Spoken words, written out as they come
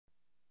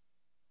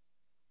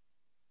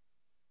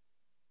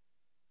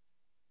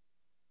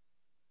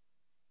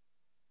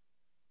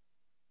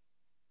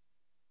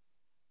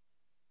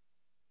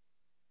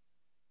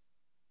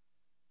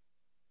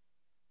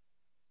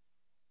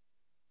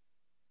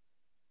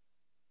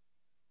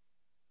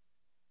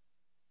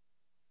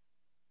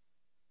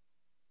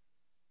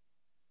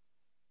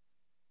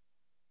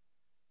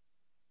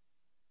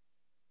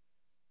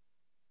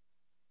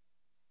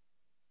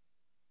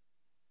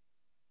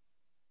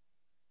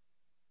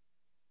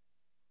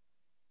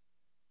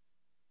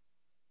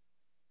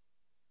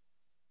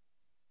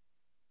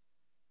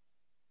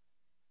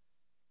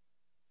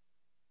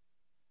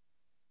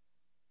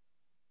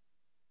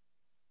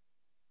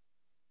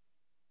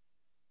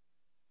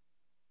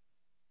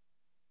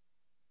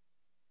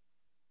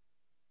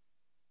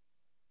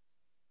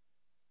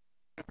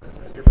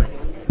Your brain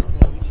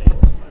can change.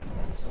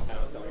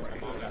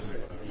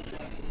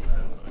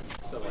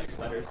 So like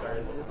letters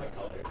are like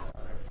colors.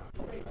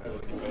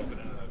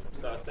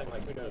 So I was saying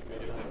like who knows,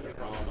 maybe like the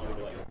problem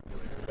will like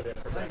put it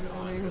for brain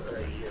on for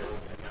 30 years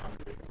and now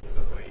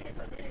the way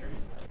information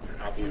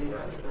how do you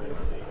work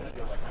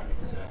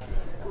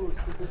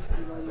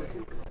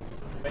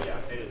but yeah,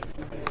 it is.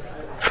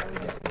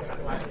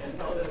 That's why I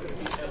tell this in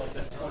detail of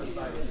this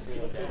 25 is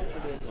really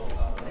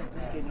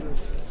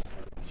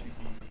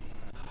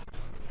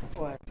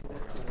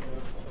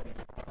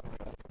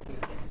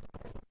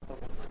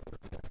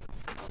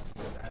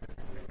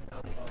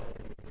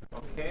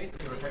Okay,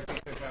 so we're happy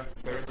to have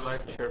third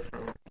lecture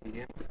from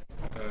Ian.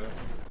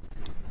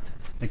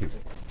 Thank you.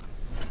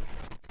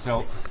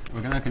 So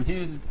we're going to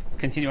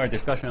continue our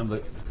discussion of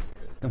the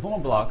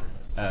conformal block.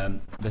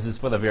 This is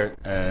for the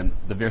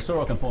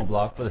Virasoro conformal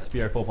block for the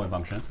sphere 4-point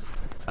function.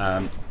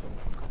 And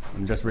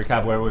just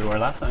recap where we were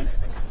last time.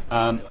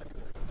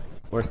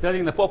 We're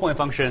studying the 4-point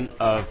function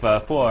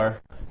of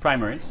 4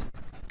 primaries,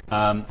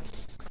 and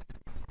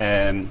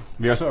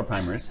Virasoro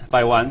primaries,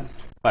 phi 1,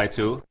 phi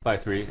 2, phi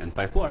 3, and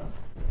phi 4.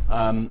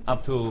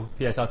 Up to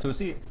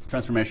PSL2C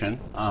transformation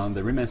on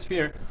the Riemann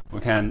sphere, we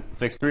can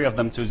fix 3 of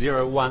them to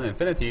 0, 1,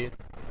 infinity,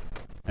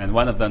 and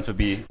 1 of them to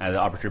be at the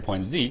arbitrary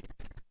point Z.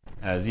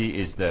 Z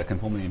is the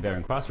conformally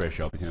invariant cross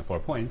ratio between the 4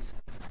 points.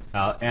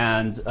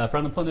 And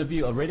from the point of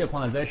view of radial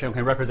quantization, we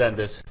can represent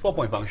this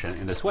 4-point function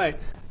in this way,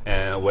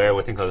 where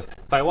we think of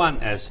phi 1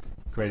 as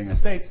creating a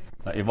state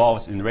that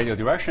evolves in the radial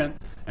direction,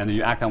 and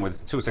you act on with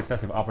 2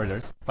 successive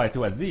operators, phi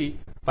 2 at Z,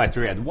 phi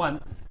 3 at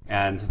 1,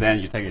 and then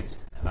you take its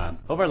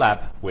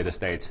overlap with the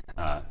state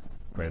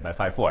created by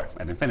phi 4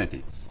 at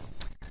infinity.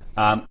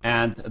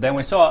 And then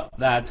we saw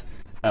that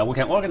we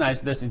can organize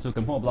this into a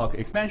conformal block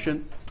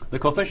expansion. The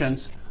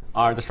coefficients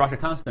are the structure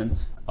constants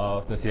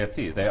of the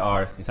CFT. They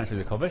are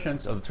essentially the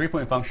coefficients of the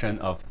 3-point function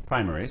of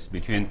primaries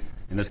between,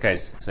 in this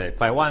case, say,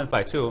 phi 1,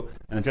 phi 2,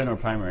 and the general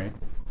primary,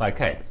 phi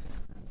k.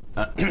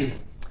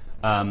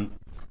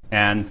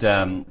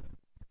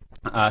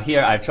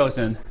 Here I've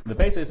chosen the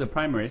basis of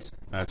primaries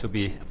to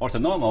be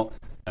orthonormal,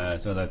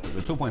 so that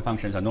the 2-point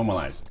functions are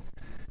normalized.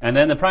 And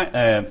then the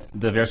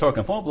Virasoro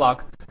conformal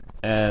block,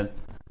 I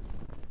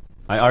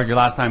argued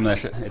last time that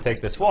it takes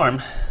this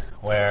form,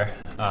 where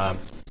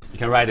you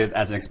can write it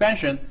as an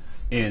expansion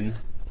in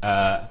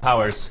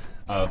powers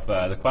of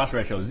the cross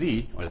ratio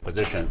Z, or the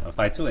position of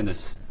phi 2 in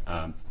this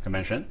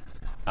convention.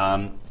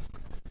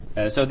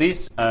 So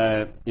these,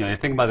 you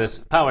think about this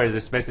power,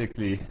 is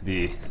basically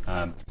the,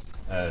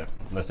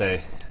 let's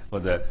say, for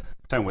the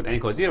term with n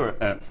equals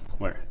 0,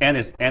 where n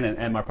and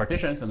m are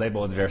partitions and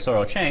labeled the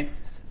Virasoro chain.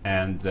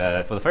 And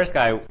for the first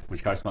guy,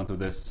 which corresponds to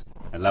this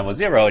at level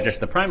 0, just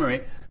the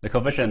primary, the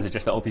coefficient is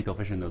just the OP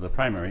coefficient of the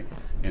primary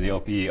in the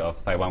OP of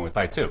phi 1 with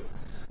phi 2.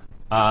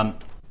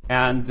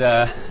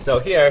 So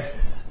here,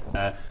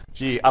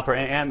 G upper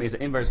NM is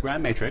an inverse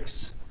Gram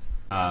matrix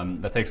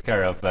that takes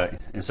care of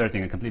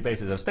inserting a complete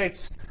basis of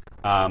states.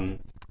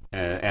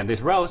 And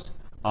these rows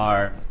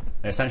are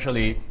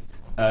essentially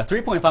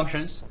 3-point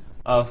functions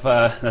of,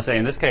 let's say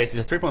in this case,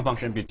 it's a 3-point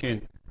function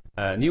between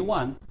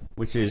nu1,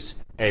 which is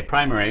a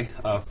primary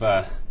of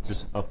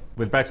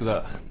with respect to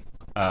the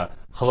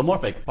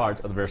holomorphic part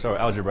of the Virasoro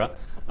algebra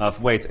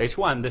of weight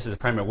h1. This is a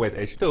primary of weight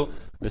h2.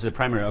 This is a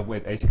primary of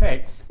weight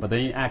hk. But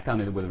then you act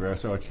on it with the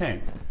Virasoro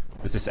chain.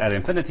 This is at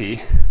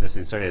infinity. This is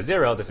inserted at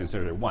 0. This is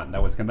inserted at 1.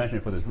 That was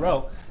convention for this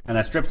row. And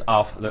I stripped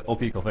off the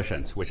OP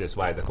coefficients, which is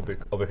why the OP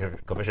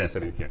coefficient is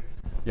sitting here.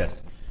 Yes?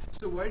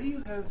 So why do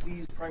you have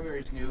these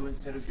primaries new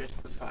instead of just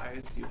the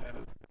phi's? You have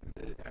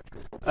the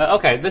actual.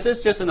 Okay, this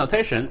is just a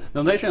notation.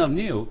 The notation of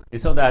nu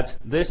is so that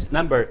this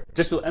number,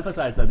 just to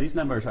emphasize that these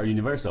numbers are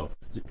universal.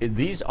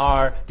 These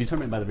are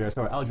determined by the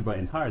Virasoro algebra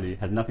entirely,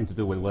 has nothing to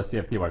do with what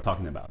CFT we're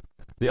talking about.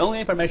 The only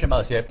information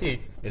about the CFT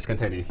is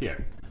contained in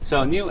here.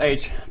 So nu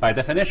h, by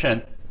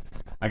definition,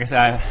 like I said,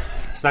 I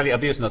slightly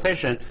abused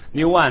notation.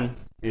 Nu1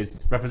 is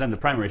represent the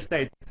primary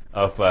state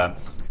of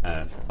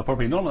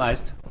appropriately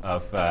normalized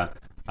of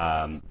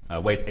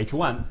weight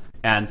h1,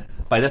 and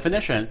by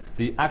definition,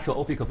 the actual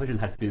OP coefficient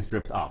has been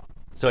stripped off.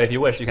 So if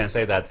you wish, you can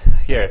say that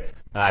here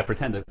I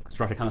pretend the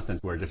structure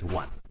constants were just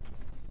 1.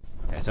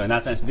 Okay, so in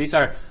that sense, these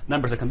are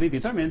numbers of complete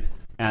determinants,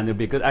 and it'll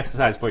be a good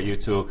exercise for you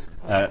to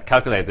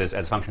calculate this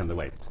as a function of the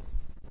weights.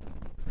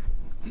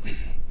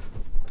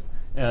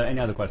 Any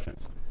other questions?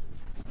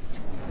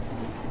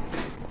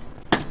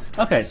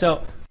 Okay,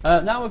 so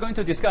now we're going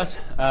to discuss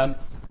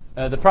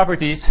the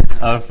properties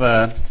of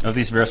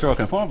these Virasoro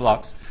conformal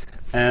blocks.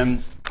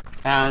 And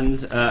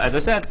as I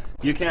said,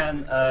 you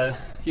can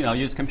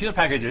use computer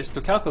packages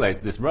to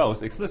calculate these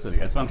rows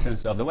explicitly as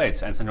functions of the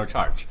weights and central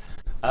charge.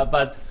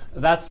 But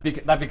that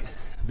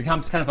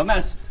becomes kind of a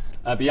mess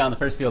beyond the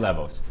first few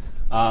levels.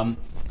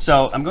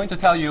 So I'm going to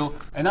tell you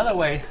another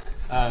way,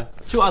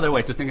 2 other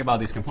ways to think about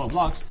these conformal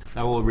blocks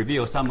that will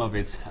reveal some of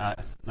its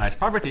nice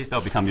properties that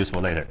will become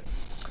useful later.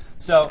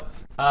 So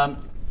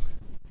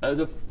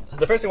the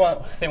first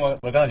thing we're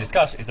going to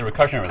discuss is the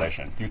recursion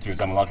relation due to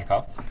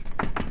Zamolodchikov.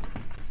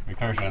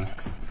 Recursion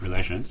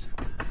relations.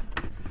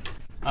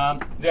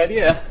 the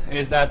idea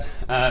is that,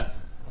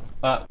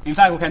 in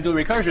fact, we can do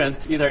recursion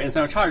either in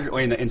central charge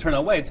or in the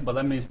internal weight. But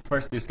let me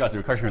first discuss the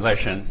recursion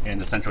relation in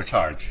the central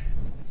charge.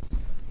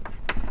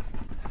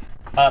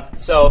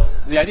 So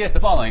the idea is the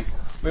following.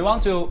 We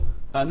want to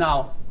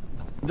now,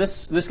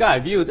 this guy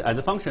viewed as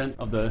a function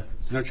of the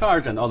central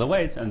charge and all the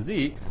weights and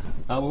z,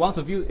 we want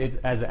to view it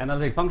as an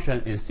analytic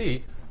function in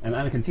C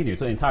and continue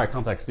to the entire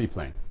complex C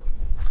plane.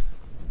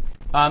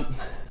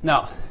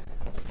 Now,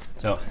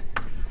 so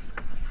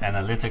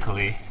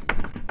analytically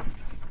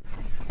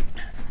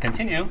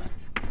continue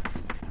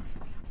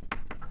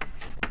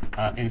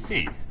in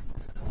C.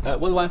 What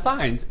one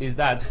finds is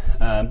that,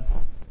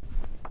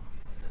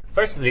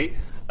 firstly,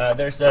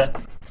 there's a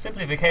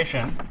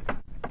simplification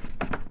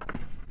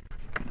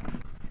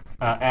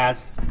at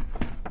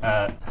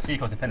C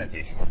equals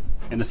infinity,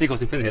 in the C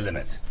equals infinity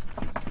limit,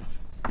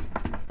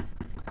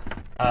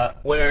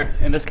 where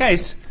in this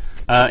case,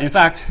 in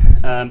fact,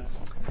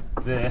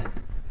 the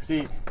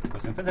C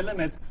equals infinity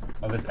limit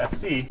of this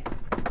FC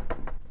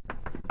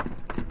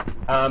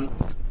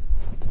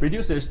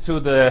reduces to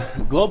the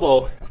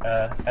global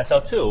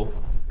SL2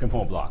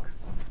 conformal block.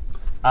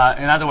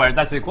 In other words,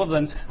 that's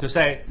equivalent to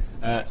say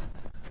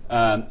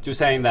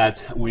saying that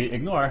we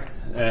ignore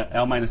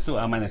L-2,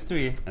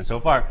 L-3, and so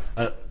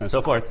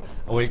forth.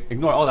 We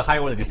ignore all the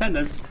higher order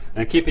descendants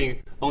and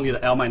keeping only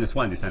the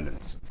L-1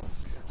 descendants.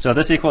 So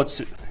this is equal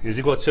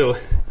to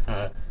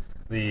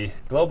the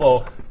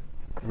global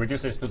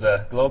reduces to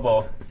the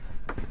global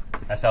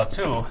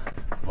SL2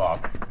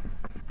 block.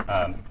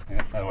 In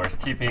other words,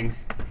 keeping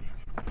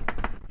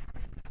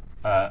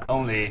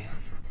only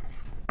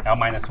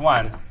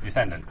L-1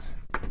 descendants.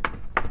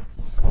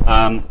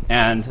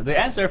 And the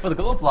answer for the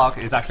global block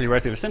is actually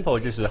relatively simple,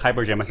 just a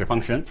hypergeometric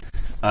function,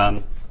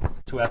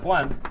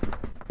 2f1.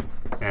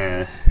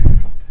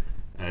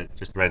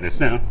 Just write this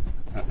down.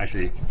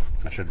 Actually,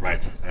 I should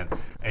write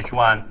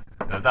h1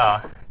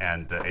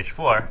 and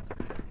h4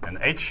 and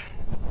h,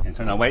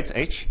 internal weights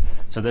h.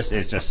 So this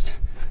is just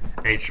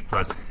h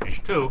plus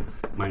h2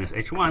 minus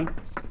h1,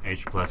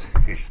 h plus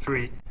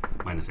h3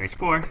 minus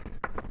h4,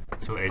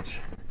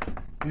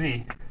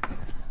 2hz.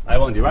 I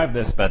won't derive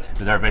this, but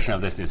the derivation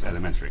of this is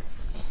elementary.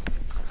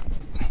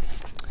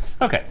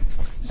 OK,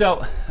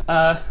 so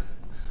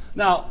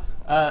now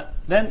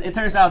then it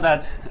turns out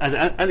that as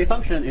any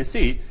function in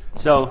C,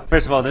 so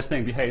first of all, this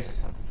thing behaves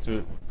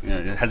to,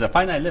 it has a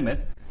finite limit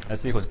as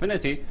C equals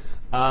infinity,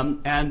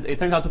 and it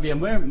turns out to be a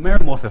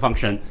meromorphic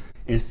function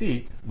in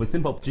C with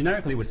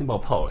generically with simple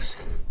poles.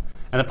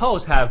 And the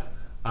poles have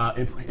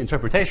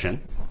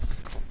interpretation.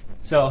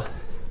 So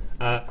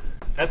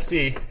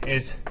FC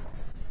is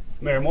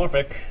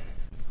meromorphic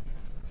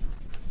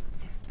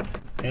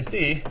in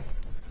C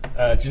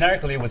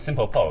generically with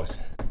simple poles.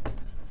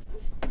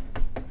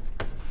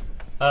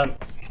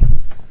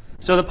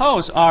 So the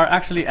poles are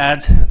actually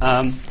at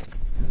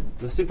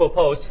the simple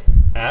poles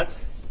at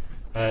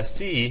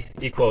C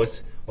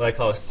equals what I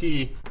call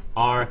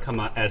CR,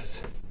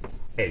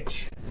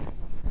 SH.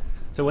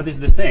 So what is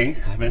this thing?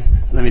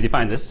 Let me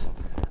define this.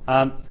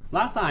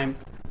 Last time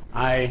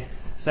I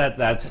said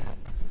that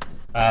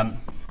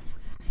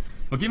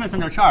for given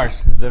central charge,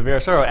 the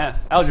Virasoro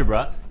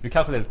algebra, you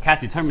calculate the CAS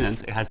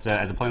determinant. It has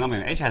as a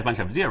polynomial h, has a bunch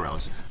of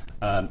zeros,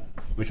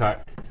 which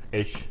are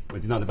h,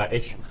 denoted by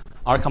h,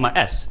 r,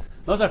 s.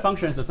 Those are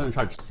functions of central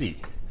charge C.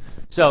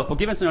 So for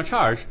given central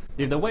charge,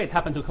 if the weight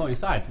happen to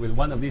coincide with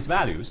one of these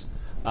values,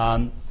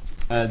 the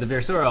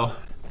Virasoro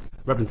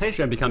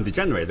representation becomes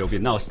degenerate. There will be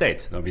null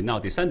state. There will be null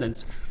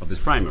descendants of this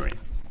primary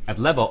at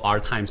level r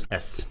times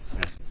s.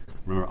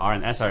 Remember, r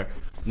and s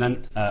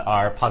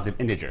are positive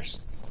integers.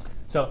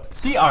 So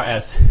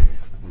CRS,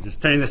 I'm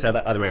just turning this the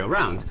other way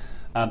around.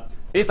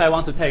 If I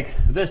want to take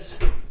this,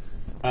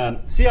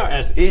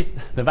 CRS is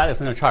the value of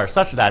central charge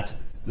such that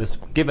this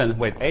given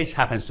weight h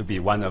happens to be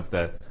one of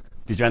the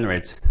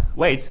degenerate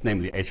weights,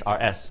 namely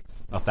HRS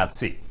of that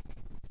C.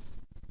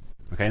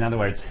 Okay, in other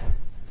words,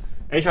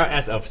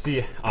 HRS of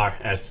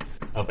CRS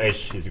of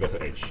h is equal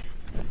to h.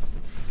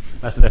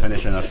 That's the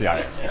definition of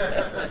CRS.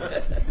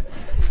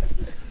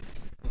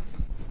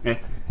 Okay,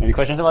 any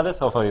questions about this?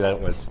 Hopefully that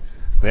was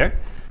clear.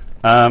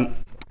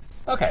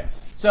 Okay,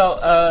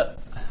 so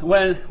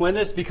when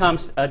this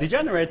becomes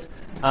degenerate,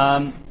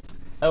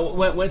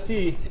 when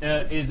C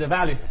is a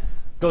value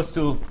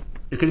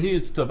is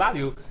continued to a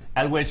value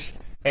at which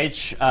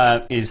h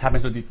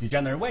happens to be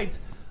degenerate weight,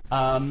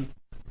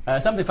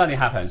 something funny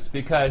happens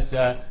because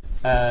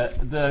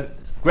the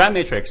gram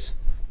matrix,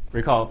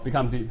 recall,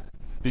 becomes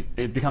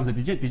a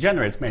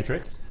degenerate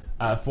matrix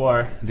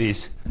for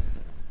these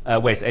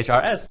weights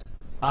HRS.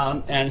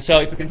 And so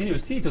if we continue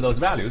C to those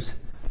values,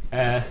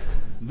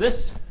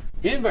 this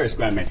inverse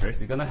gram matrix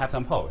is going to have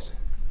some poles.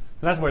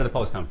 So that's where the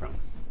poles come from.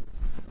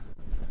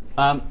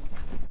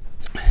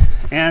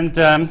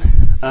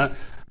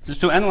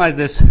 Just to analyze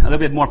this a little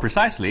bit more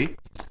precisely,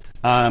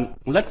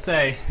 let's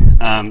say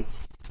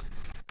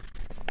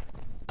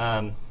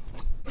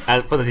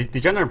for the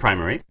degenerate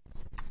primary,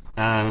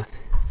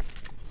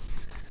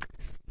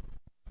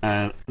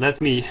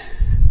 let me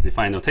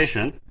define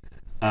notation.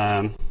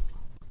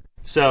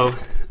 So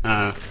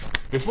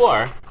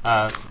before,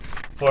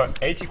 for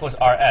h equals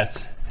rs,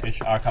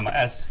 hr comma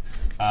s,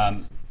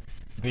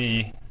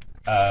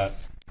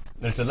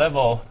 there's a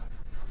level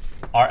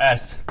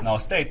rs null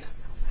state,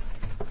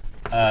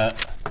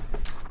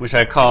 which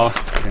I call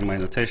in my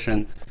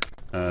notation.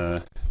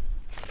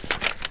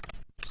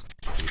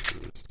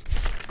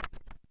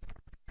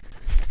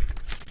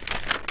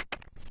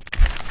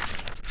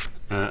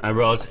 I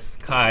wrote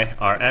chi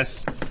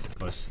rs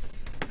was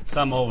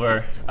sum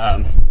over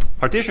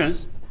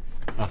partitions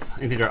of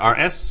integer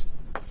rs,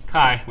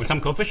 chi with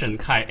some coefficient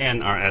chi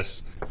n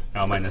rs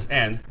l minus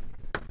n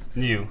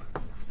nu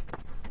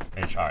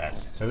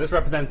hrs. So this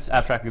represents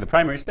abstractly the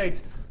primary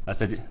state. That's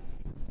the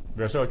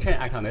Virasoro chain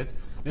act on it.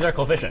 These are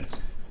coefficients,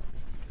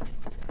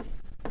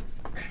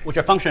 which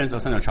are functions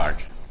of central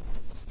charge.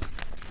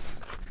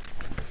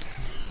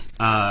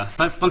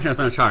 Function of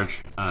central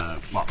charge,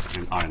 well,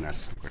 in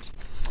RNS, of course.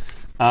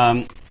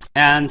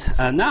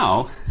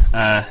 Now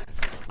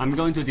I'm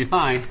going to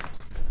define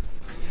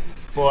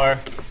for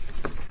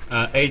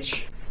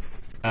h,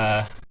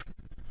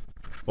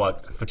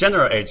 for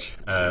general h,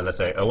 let's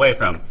say away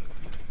from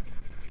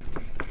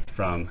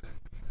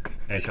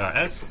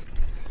HRS,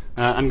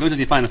 I'm going to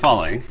define the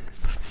following.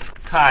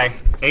 Chi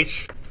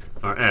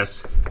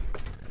HRS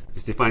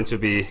is defined to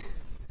be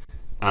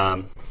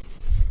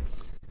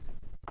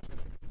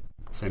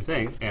same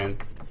thing,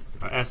 and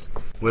RS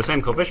with the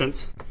same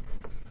coefficient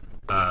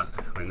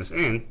minus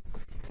n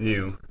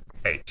nu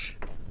h.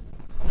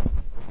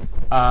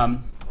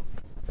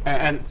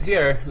 And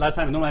here, last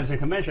time the normalization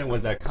convention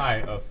was that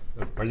chi of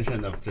the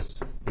partition of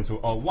just into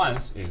all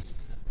ones is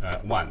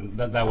 1.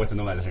 That was the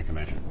normalization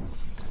convention.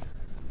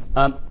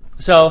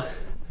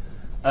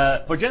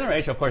 For general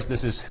h, of course,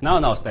 this is now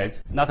a null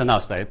state, not a null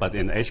state, but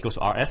in h goes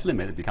to rs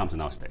limit, it becomes a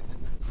null state.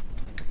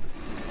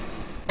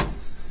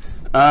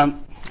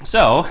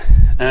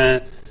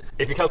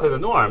 If you calculate the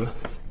norm,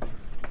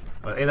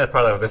 in that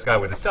product of this guy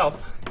with itself,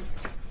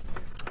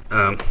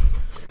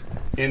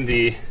 in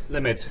the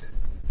limit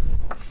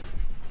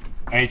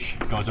h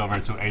goes over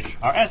to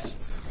hrs,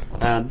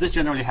 this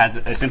generally has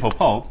a simple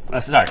pole,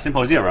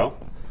 simple 0,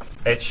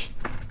 h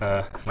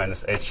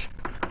minus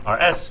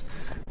hrs,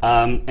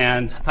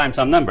 and times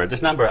some number.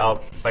 This number,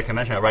 by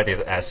convention, I'll write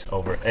it as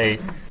over a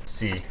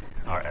c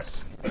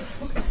rs.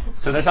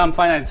 So there's some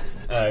finite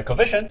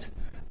coefficient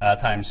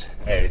times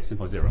a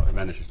simple 0. It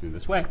vanishes in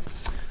this way.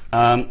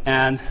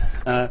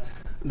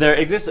 There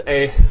exists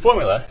a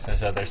formula.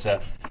 So there's a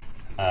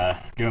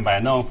given by a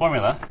known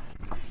formula.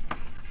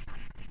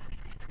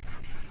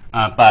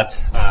 But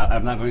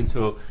I'm not going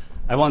to.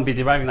 I won't be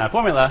deriving that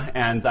formula,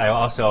 and I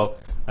also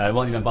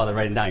won't even bother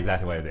writing down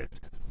exactly what it is.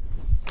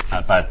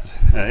 But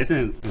it's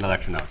in the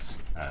lecture notes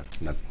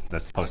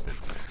that's posted.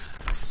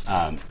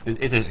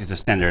 It's a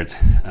standard.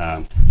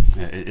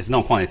 It's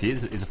known quantity.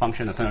 It's a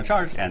function of central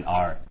charge and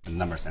R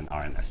numbers and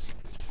RNS.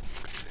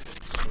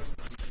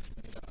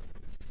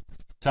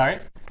 Sorry?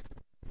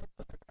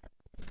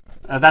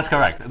 That's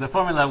correct. The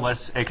formula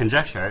was a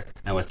conjecture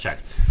and was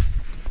checked.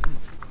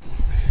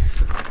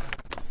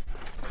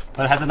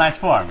 But it has a nice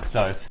form,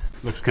 so it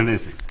looks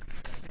convincing.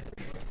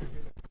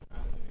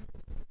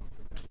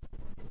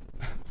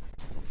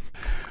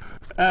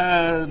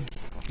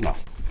 No.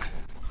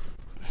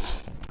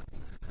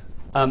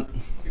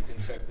 You can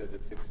check that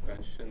its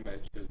expansion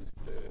matches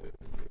the.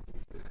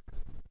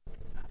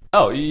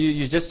 Oh,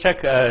 you just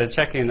check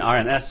in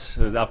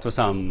RNS up to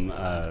some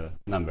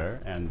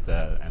number, and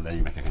then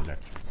you make a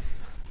conjecture.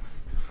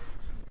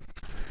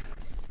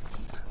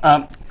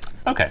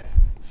 Okay.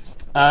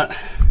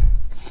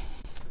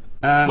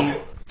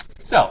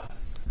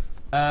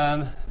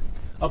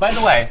 Oh, by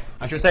the way,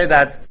 I should say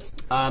that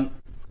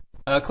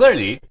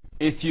clearly,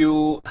 if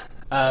you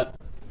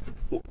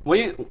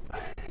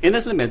in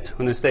this limit,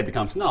 when the state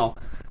becomes null,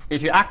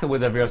 if you act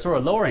with a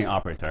Virasoro lowering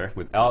operator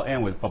with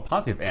Ln with for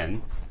positive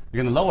n,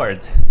 you're going to lower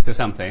it to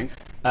something,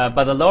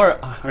 but the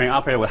lowering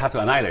operator will have to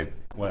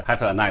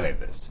annihilate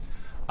this.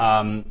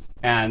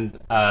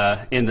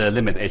 In the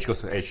limit h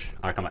goes to h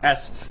r comma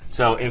s.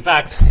 So in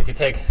fact, if you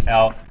take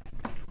L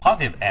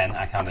positive n,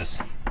 I count this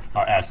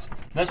rs,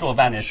 this will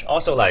vanish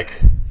also like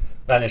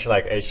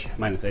h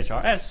minus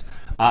hrs,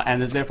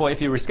 and therefore if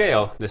you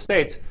rescale the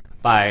state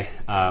by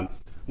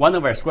 1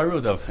 over square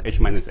root of h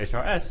minus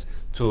hrs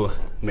to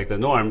make the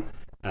norm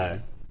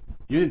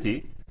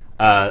unity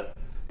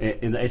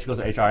in the h goes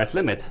to hrs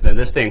limit, then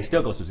this thing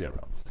still goes to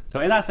 0. So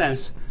in that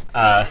sense,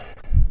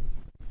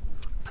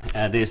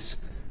 this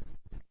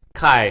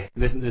chi,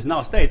 this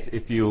null state,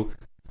 if you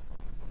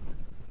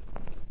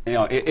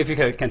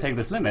can take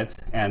this limit,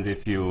 and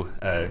if you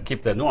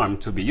keep the norm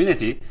to be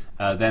unity,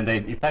 then they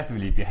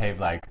effectively behave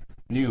like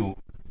new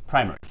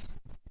primaries.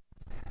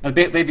 And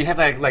they behave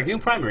like new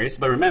primaries,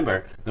 but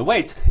remember, the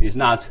weight is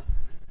not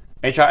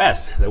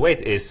HRS. The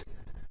weight is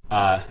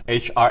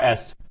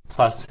HRS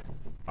plus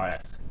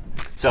RS.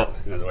 So,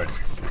 in other words,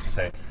 let's just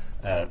say,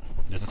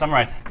 just to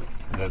summarize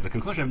the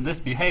conclusion, this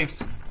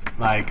behaves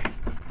like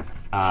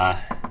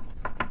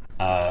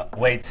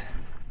weight,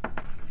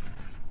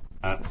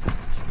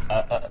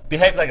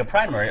 behaves like a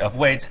primary of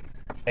weight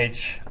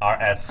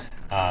HRS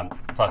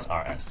plus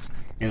RS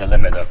in the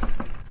limit of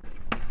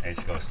H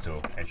goes to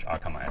HR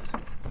comma S.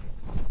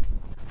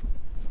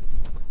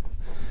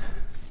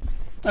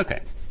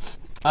 Okay.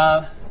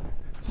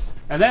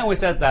 And then we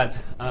said that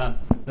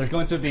there's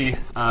going to be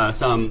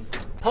some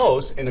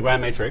poles in the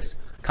Gram matrix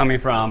coming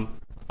from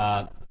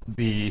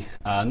the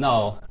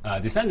null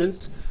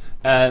descendants.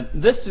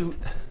 This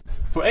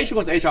for H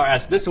equals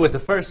HRS, this was the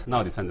first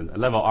null descendant,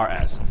 level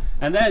RS.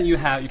 And then you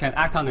can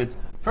act on it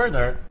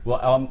further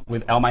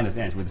with L minus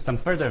n, with some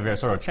further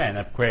Virasoro chain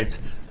that creates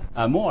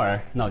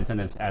more null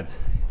descendants at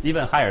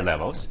even higher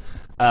levels.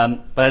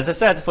 But as I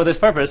said, for this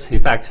purpose,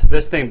 in fact,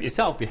 this thing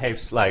itself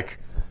behaves like,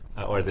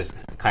 or this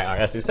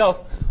chi-RS itself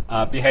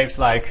behaves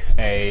like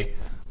a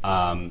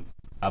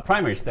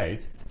primary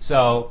state.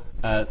 So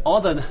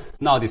all the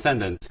null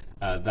descendant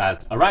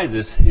that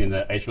arises in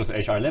the H equals to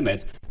HR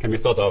limit can be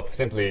thought of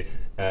simply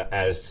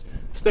as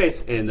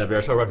states in the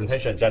Virasoro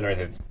representation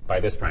generated by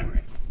this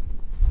primary.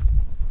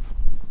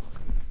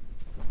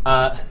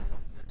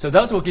 So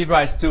those will give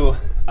rise to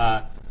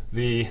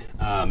the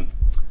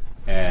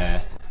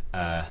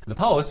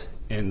poles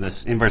in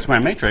this inverse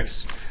Gram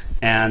matrix.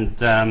 And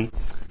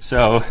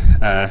so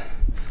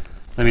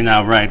let me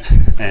now write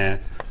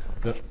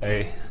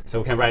so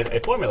we can write a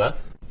formula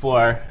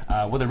for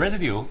what the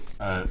residue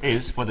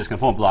is for this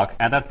conformal block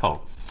at that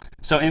pole.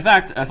 So in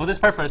fact, for this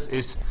purpose,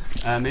 it's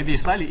maybe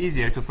slightly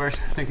easier to first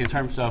think in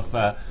terms of,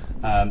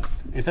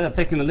 instead of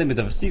taking the limit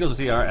of C goes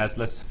to CRS,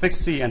 let's fix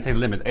C and take the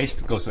limit H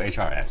goes to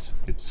HRS.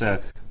 It's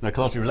they're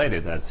closely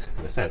related, as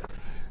I said.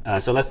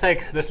 So let's take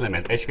this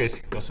limit, H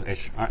goes to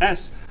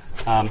HRS,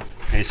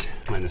 H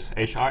minus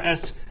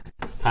HRS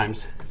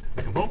times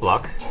the conformal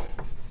block,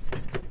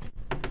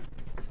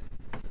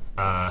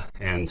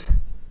 and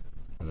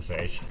let's say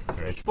H or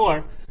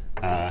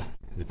H4,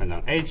 depends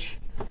on H,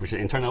 which is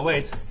internal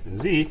weight, and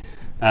Z.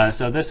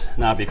 So this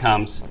now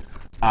becomes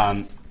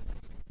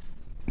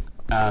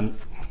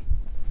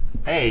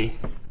A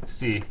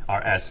C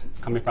R S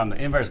coming from the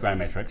inverse Gram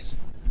matrix.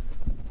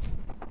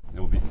 It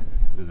will be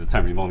the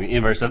term involving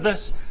inverse of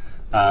this.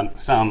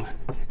 Sum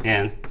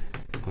n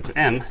equal to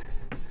m,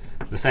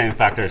 the same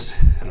factors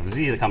of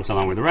Z that comes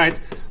along with the right,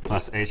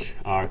 plus H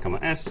R comma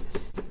S,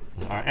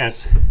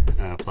 RS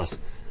plus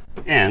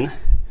n.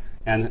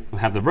 And we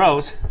have the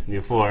rows,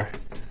 nu4,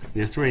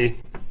 nu3,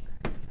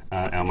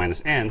 L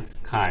minus n,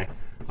 chi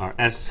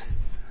RS.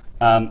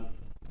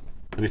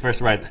 Let me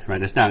first write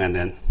this down and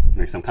then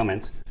make some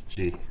comments.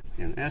 G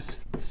n S,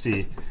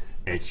 C,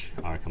 H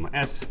R comma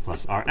S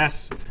plus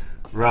RS,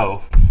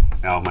 rho,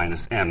 L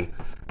minus m,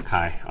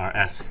 chi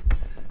RS,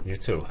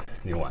 nu2,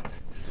 nu1.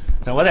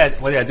 So what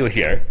did I do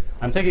here?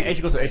 I'm taking H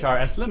equals to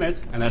HRS limit,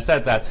 and I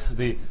said that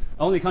the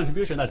only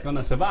contribution that's going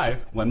to survive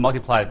when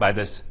multiplied by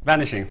this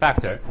vanishing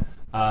factor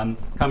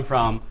come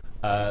from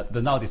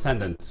the null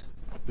descendants.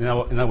 In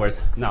other words,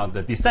 now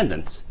the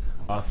descendants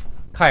of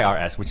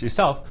chi-RS, which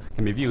itself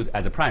can be viewed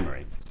as a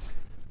primary.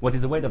 What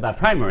is the weight of that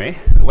primary?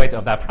 The weight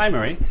of that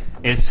primary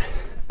is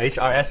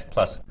HRS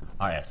plus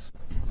RS,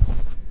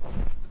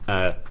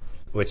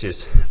 which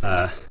is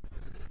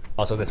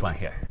also this one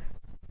here.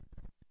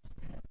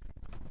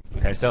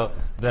 Okay, so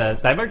the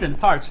divergent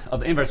part of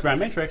the inverse Gram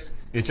matrix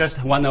is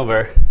just 1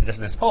 over just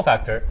this pole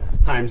factor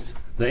times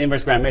the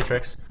inverse Gram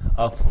matrix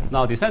of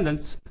null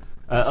descendants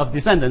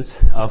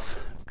of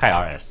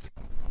chi-RS.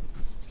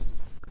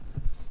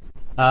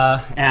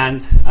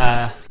 And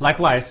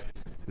likewise,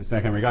 since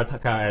I can regard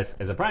chi-RS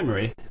as a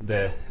primary,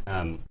 the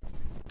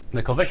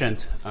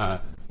coefficient,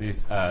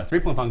 these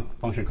 3-point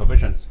function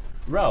coefficients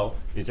rho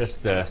is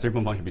just the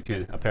 3-point function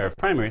between a pair of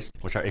primaries,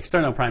 which are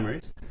external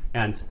primaries,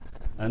 and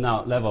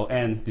now level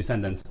n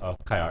descendants of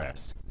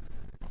chi-RS.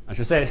 I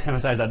should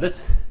emphasize that this,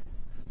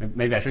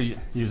 maybe I should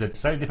use a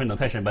slightly different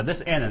notation, but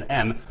this n and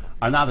m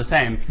are not the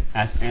same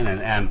as n and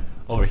m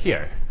over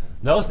here.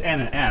 Those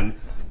n and m,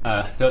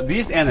 so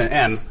these n and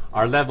m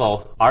are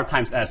level r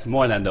times s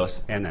more than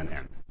those n and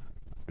m.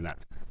 In that,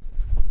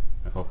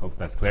 I hope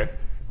that's clear.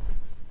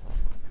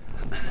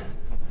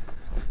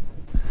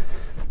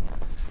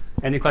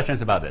 Any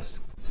questions about this?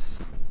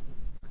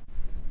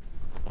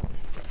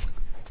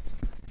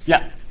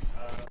 Yeah.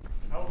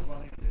 I was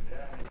wondering if there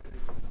are any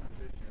physical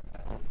conditions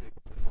that will take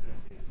the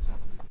certainty in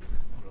terms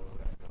of roll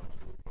and go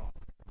to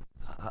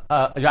a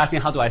block. You're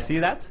asking how do I see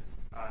that?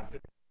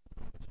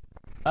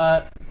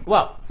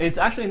 Well, it's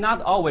actually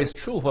not always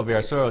true for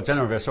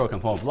general Virasoro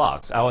conformal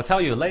blocks. I will tell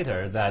you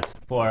later that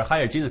for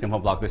higher genus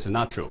conformal block, this is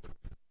not true.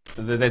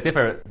 They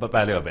differ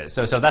by a little bit.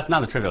 So that's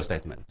not a trivial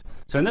statement.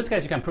 So in this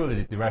case, you can prove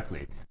it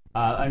directly.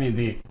 I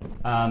mean,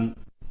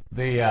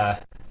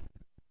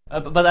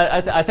 but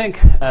I think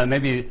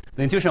maybe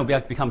the intuition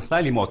will become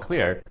slightly more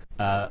clear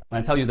when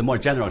I tell you the more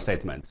general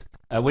statement,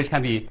 which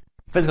can be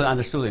physically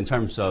understood in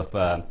terms of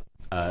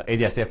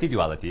ADS-CFT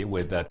duality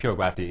with pure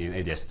gravity in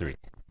ADS3.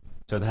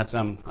 So that's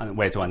some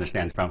way to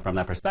understand from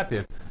that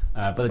perspective.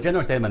 But the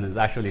general statement is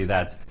actually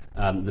that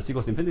the C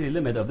equals infinity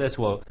limit of this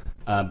will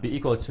be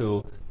equal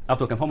to, up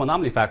to a conformal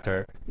anomaly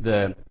factor,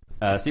 the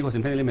C equals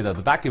infinity limit of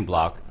the vacuum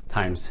block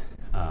times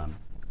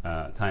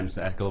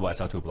the global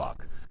SL2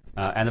 block.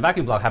 And the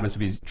vacuum block happens to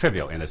be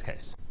trivial in this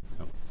case.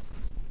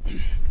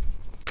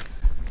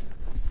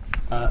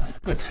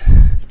 Good.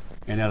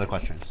 Any other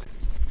questions?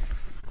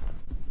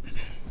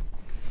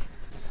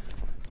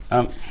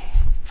 All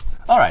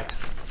right.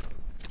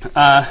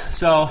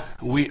 So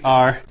we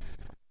are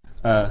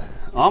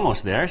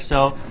almost there.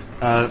 So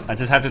I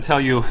just have to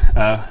tell you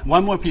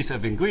one more piece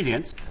of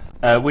ingredients,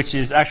 which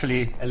is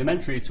actually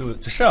elementary to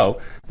show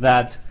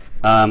that,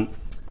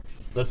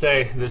 let's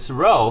say, this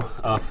row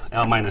of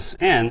L minus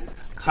n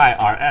chi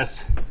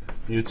rs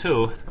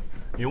nu2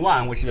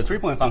 nu1, which is a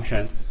 3-point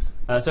function.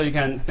 So you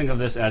can think of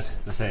this as,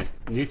 let's say,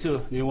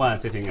 nu2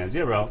 nu1 sitting at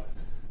 0,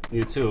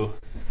 nu2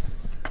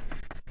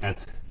 at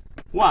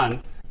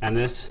 1, and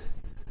this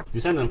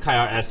descendant of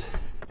chi rs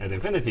at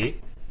infinity,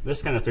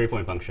 this kind of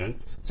 3-point function.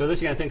 So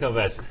this you can think of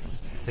as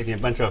taking a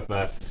bunch of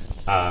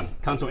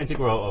contour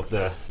integral of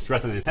the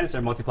stress and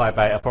tensor multiplied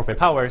by appropriate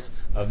powers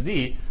of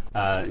z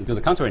into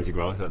the contour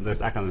integral. So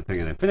this act on the thing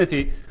at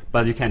infinity,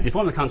 but you can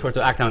deform the contour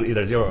to act on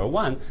either 0 or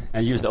 1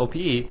 and use the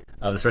OPE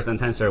of the stress and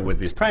tensor with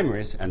these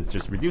primaries and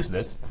just reduce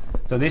this.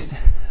 So these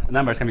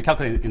numbers can be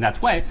calculated in that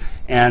way,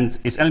 and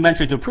it's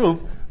elementary to prove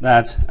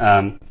that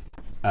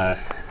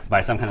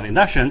by some kind of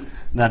induction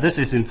that this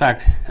is in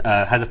fact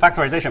has a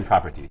factorization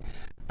property.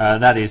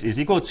 That is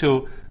equal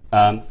to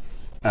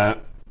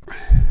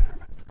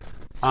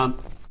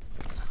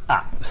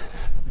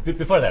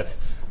before that,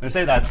 let's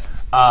say that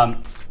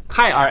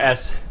chi rs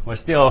was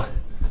still,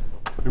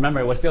 remember,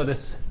 it was still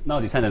this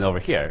null descendant over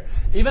here,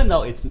 even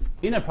though its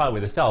inner product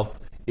with itself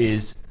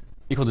is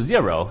equal to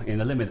 0 in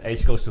the limit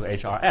h goes to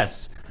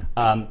hrs.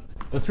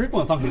 The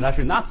 3-point function is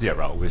actually not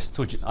 0 with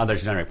 2 other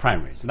generic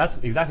primaries. So that's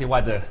exactly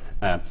why the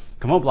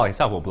conformal block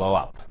itself will blow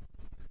up.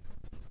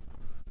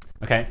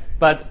 Okay,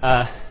 but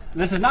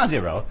this is not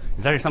 0.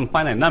 It's actually some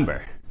finite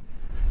number,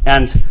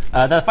 and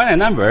that finite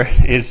number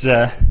is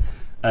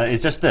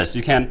just this.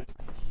 You can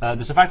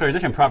there's a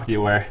factorization property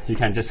where you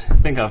can just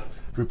think of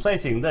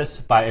replacing this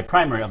by a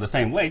primary of the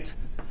same weight,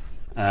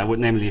 with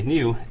namely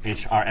nu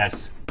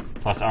hrs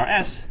plus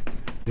rs,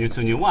 nu2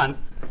 nu1,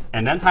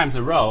 and then times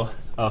the row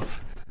of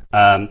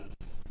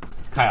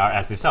chi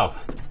rs itself,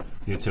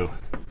 nu2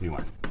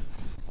 nu1.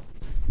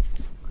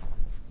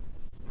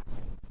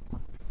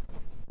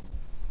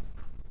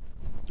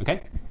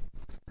 Okay,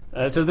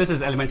 so this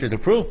is elementary to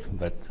prove,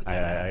 but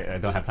I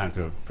don't have time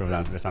to prove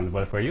this on the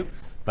board for you.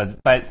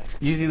 But by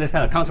using this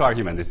kind of counter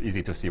argument, it's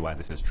easy to see why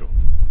this is true.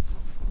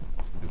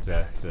 It's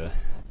a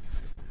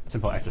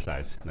simple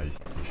exercise that you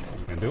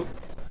can do.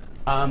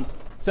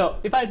 So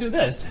if I do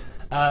this,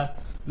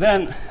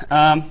 then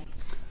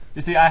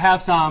you see I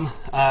have some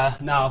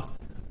now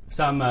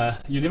some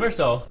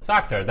universal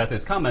factor that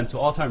is common to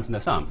all terms in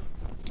the sum.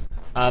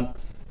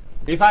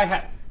 If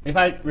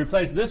I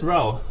replace this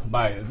row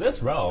by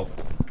this row,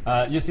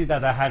 you see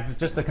that I have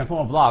just the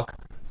conformal block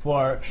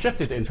for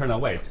shifted internal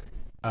weight,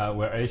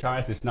 where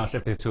HRS is now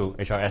shifted to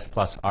HRS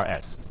plus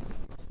RS.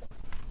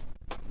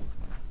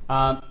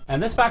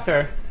 And this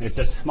factor is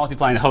just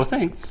multiplying the whole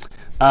thing.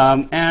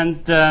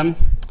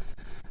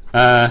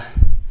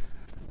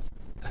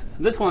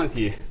 This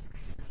quantity,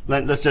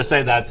 let's just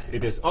say that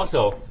it is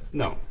also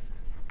known.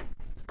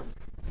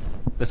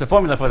 There's a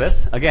formula for this.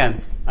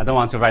 Again, I don't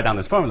want to write down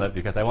this formula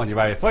because I want to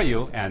write it for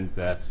you, and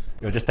it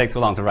will just take too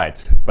long to write.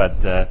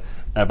 But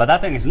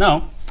that thing is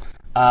known.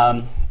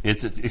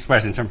 It's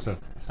expressed in terms of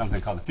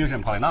something called the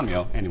fusion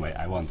polynomial. Anyway,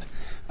 I won't.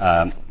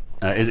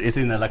 It's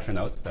in the lecture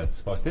notes that's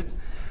posted.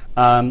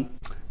 So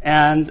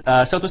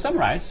to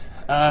summarize,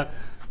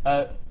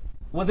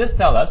 what this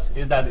tells us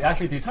is that it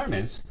actually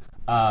determines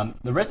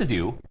the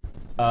residue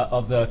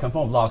of the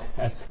conformal block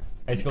as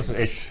h goes to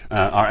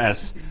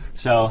HRS.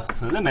 So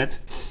the limit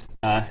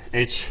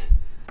h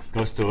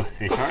goes to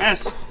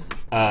HRS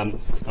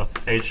of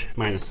h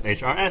minus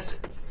HRS.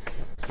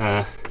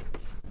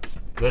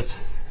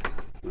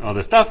 All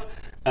this stuff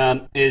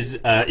is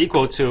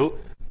equal to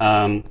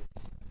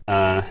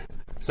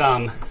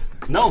some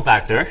known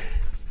factor.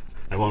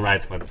 I won't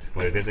write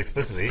what it is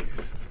explicitly.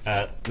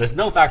 This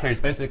known factor is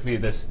basically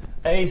this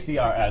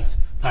ACRS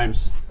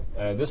times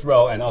this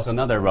row and also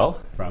another row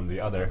from the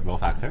other row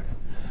factor.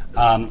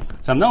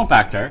 Some known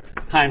factor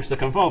times the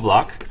conformal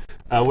block,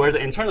 where the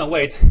internal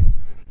weight,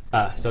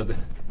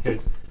 here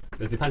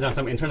it depends on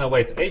some internal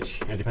weight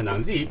h and depends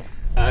on z.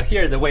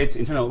 Here the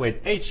internal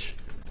weight h,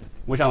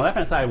 which on the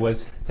left-hand side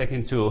was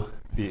taken to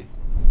be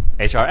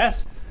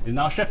HRS, is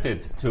now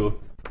shifted to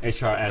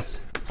HRS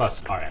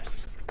plus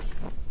RS.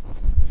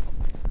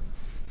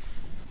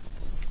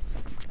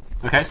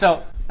 Okay,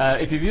 so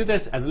if you view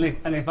this as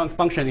any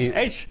function in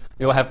H,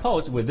 you will have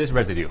poles with this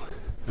residue.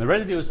 And the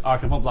residues are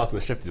conformal blocks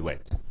with shifted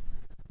weight.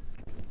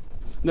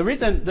 The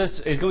reason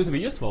this is going to be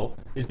useful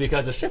is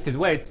because the shifted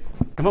weight,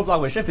 conformal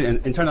block with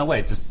shifted internal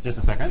weight, just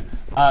a second,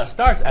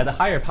 starts at the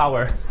higher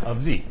power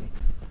of z.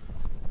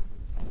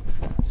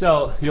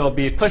 So you'll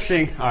be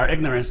pushing our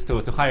ignorance to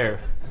higher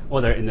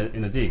order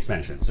in the z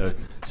expansion.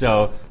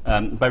 So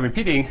by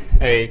repeating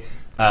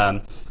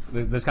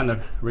this kind of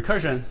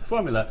recursion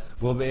formula,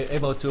 we'll be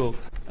able to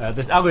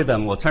this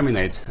algorithm will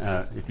terminate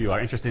if you are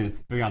interested in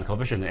figuring out the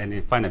coefficient and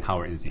any finite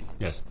power in Z.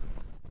 Yes?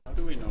 How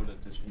do we know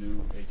that this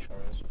new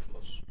HRS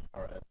plus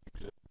RS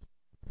exists?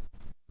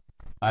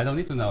 I don't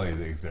need to know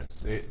it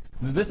exists.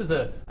 This is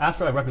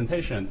after a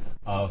representation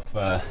of,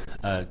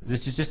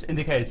 this just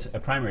indicates a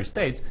primary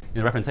state in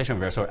the representation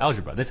of Virasoro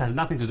algebra. This has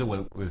nothing to do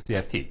with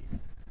CFT,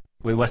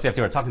 with what CFT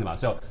we're talking about.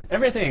 So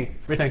everything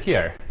written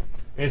here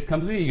is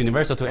completely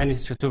universal to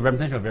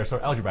representation of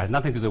Virasoro algebra. It has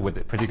nothing to do with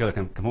the particular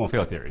conformal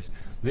field theories.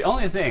 The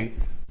only thing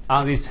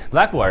on these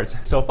blackboards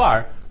so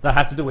far that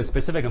has to do with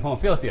specific conformal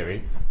field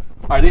theory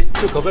are these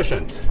two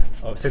coefficients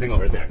sitting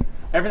over there.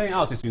 Everything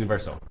else is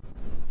universal.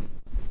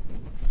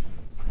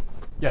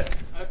 Yes?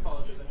 I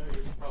apologize. I know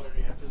you probably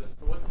already answered this,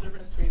 but what's the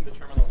difference between the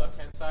term on the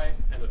left-hand side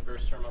and the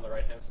first term on the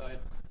right-hand side?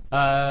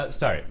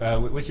 Sorry,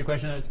 which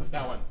question?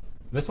 That one.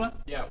 This one?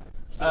 Yeah.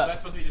 So that's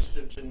supposed to be just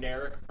a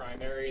generic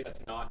primary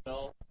that's not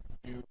null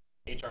to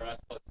HRS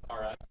plus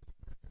RS?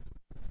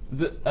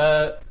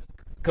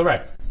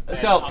 Correct. And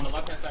So on the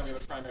left-hand side, we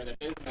have a primary that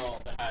is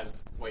null that has,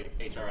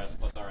 HRS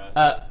plus RS.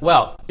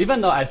 well,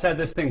 even though I said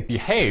this thing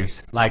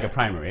behaves like a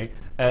primary,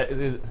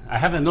 I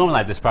haven't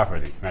normalized this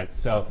property, right?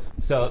 So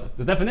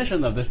the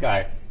definition of this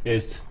guy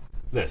is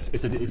this.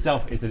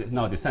 Itself is a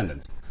null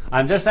descendant.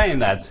 I'm just saying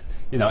that,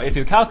 if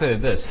you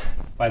calculate this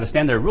by the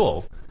standard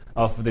rule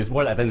of these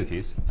word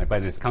identities, like by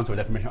this contour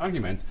deformation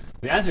argument,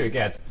 the answer you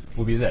get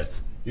will be this.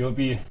 It will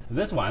be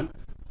this one,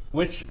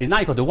 which is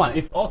not equal to 1.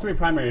 If all three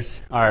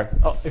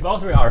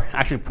are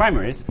actually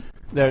primaries,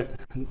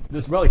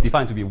 this row is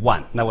defined to be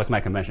 1. That was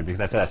my convention because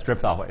I said I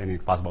stripped off any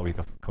possible weak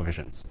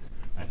coefficients.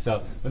 Right,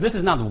 but this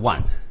is not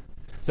 1.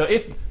 So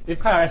if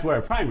chi-RS were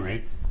a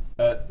primary,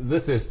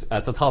 this is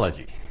a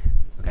tautology.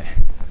 Okay.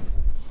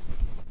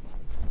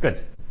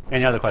 Good.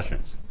 Any other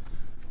questions?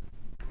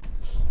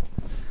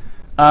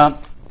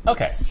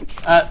 Okay.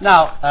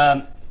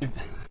 Now, if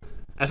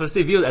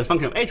FOC viewed as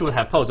function of H would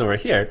have poles over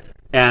here,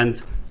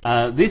 and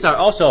these are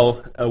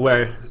also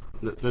where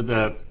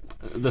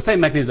the same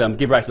mechanism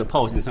gives rise to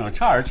poles in central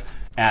charge.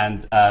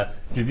 And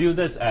if you view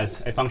this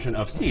as a function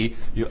of C,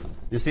 you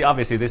see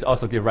obviously this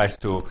also gives rise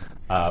to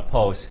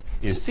poles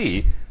in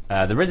C.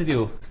 The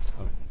residue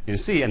in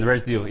C and the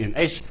residue in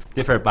H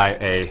differ by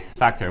a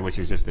factor, which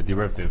is just the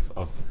derivative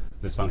of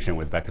this function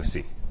with back to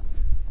C.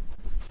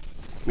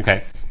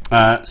 Okay.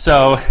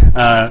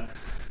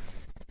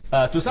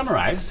 To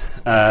summarize,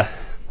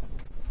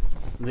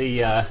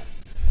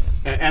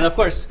 and of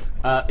course,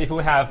 if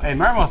we have a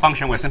Mermel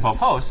function with simple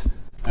poles,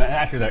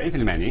 actually there are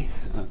infinitely many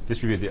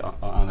distributed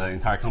on the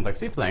entire complex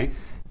C plane,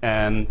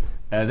 and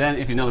then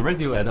if you know the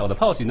residue at all the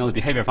poles, you know the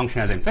behavior function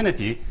at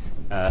infinity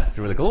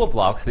through the global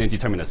block, then you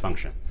determine this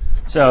function.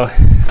 So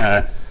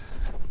the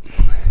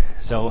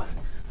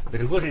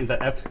conclusion is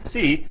that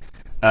FC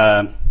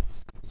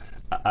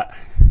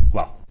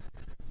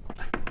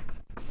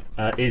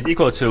is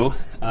equal to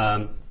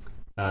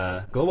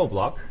global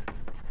block.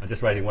 I'm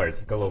just writing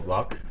words. Global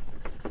block.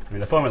 I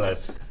mean the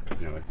formulas, it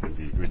can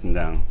be written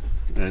down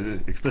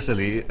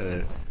explicitly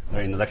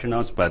in the lecture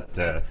notes, but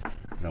I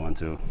don't want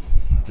to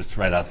just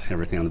write out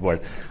everything on the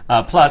board.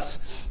 Plus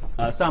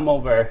sum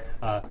over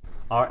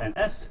R and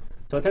S.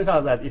 So it turns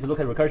out that if you look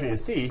at recursion in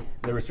C,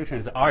 the restriction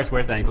is R is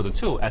greater than or equal to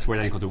 2, S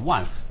greater than or equal to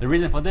 1. The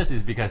reason for this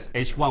is because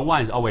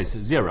H11 is always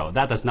 0.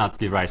 That does not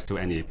give rise to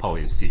any pole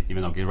in C,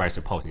 even though it gives rise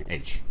to poles in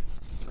H.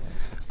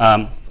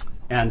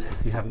 And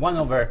you have 1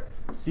 over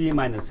C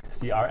minus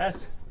CRS,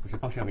 which is a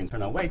function of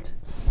internal weight.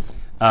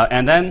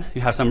 And then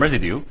you have some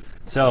residue.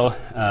 So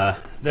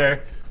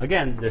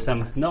there's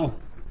some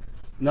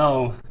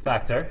no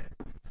factor,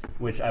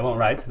 which I won't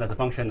write. That's a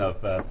function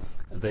of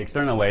the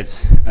external weights.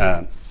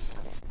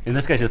 In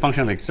this case, it's a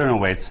function of the external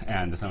weights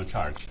and the central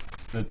charge.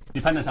 The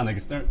dependence on the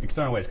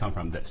external weights come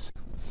from this.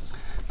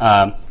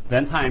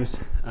 Then times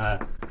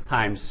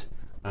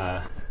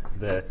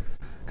the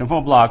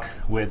conformal block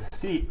with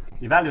C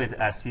evaluated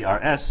as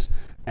CRS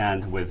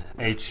and with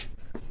H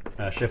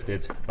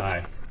shifted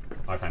by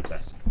R times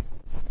S.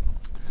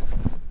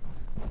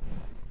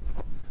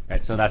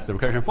 Okay, so that's the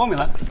recursion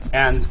formula.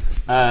 And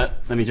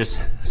let me just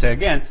say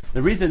again,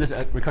 the reason this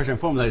recursion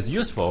formula is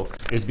useful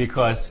is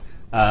because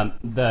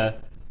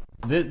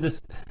this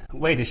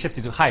weight is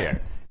shifted to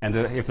higher. And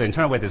if the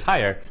internal weight is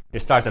higher,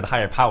 it starts at a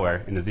higher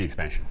power in the Z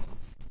expansion.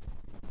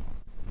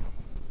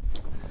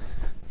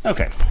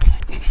 Okay.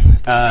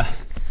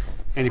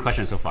 Any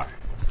questions so far?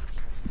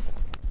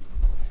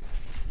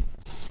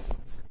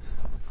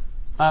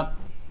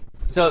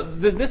 So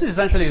this is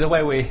essentially the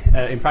way we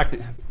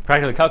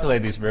practically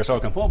calculate these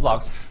Virasoro conformal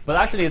blocks. But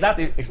actually,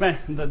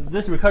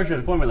 this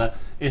recursion formula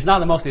is not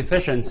the most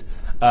efficient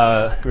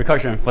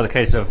recursion for the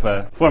case of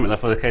formula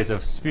for the case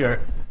of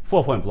sphere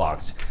 4-point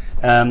blocks.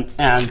 Let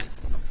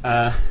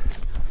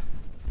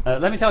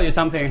me tell you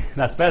something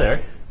that's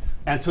better.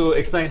 And to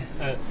explain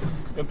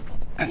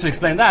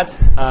that,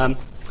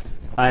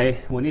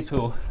 I will need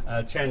to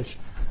change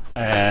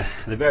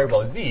the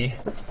variable z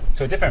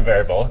to a different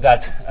variable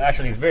that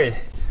actually is very,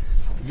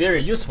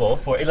 very useful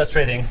for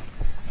illustrating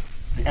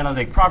the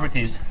analytic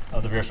properties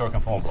of the Virasoro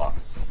conformal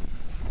blocks.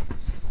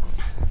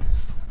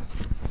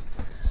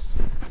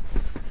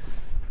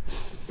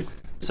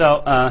 So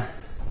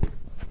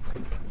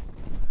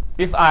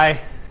if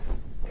I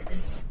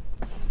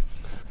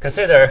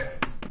consider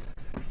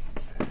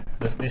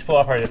these four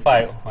operators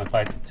phi 1,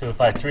 phi 2,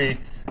 phi 3,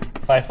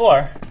 phi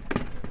 4,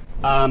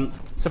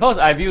 suppose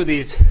I view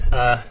these.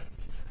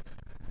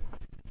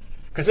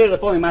 Consider the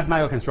following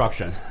mathematical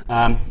construction.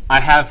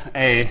 I have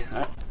I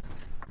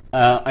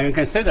can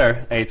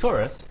consider a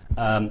torus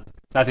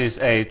that is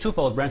a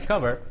twofold branch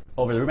cover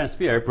over the Riemann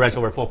sphere, branch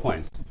over 4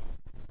 points.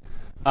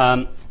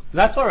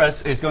 That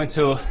torus is going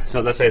to, so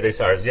let's say these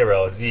are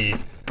 0, z,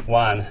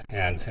 1,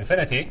 and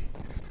infinity.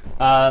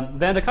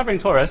 Then the covering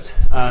torus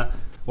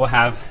will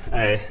have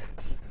a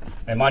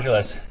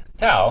modulus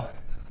tau,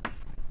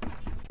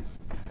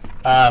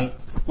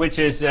 which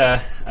is so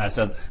it's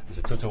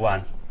a 2 to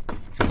 1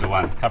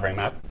 covering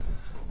map.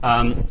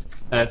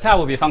 Tau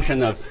will be a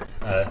function of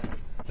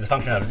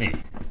z.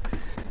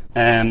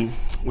 And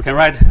we can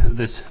write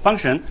this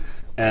function.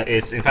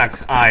 It's in fact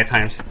I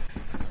times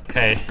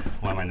k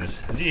 1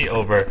 minus z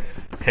over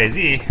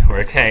kz,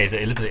 where k is an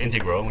elliptic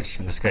integral, which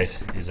in this case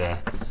is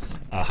a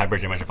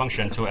hybrid geometric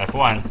function, to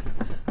f1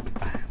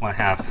 1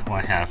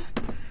 half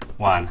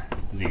 1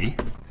 z.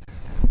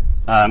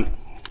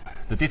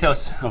 The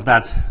details of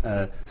that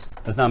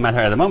does not matter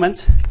at the moment.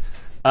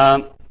 Now,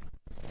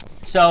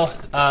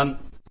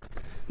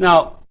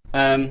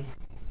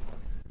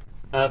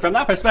 from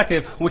that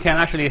perspective, we can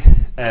actually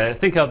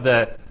think of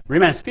the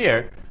Riemann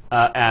sphere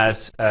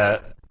as a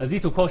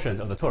z2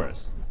 quotient of the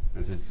torus.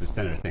 This is the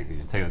standard thing.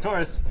 You take the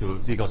torus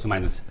to z goes to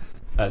minus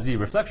z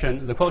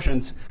reflection. The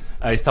quotient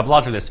is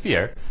topologically a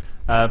sphere.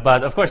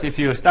 But of course, if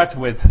you start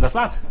with the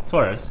flat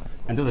torus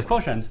and do this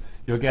quotient,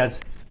 you'll get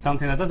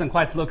something that doesn't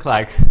quite look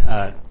like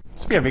a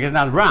sphere because it's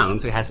not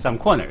round. It has some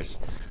corners.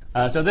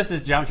 So this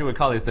is geometry. We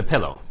call it the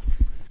pillow.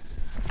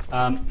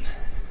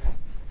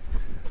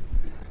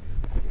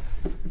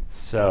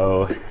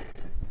 So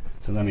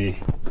let me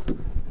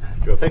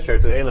draw a picture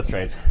to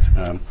illustrate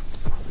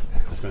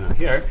what's going on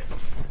here.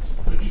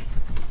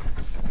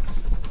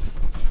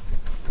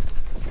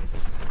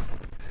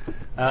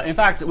 In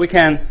fact, we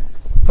can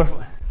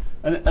perform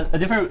an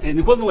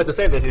equivalent way to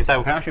say this is that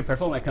we can actually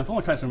perform a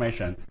conformal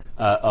transformation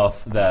of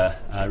the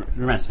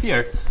Riemann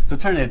sphere to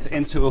turn it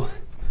into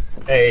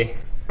a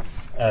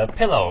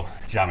pillow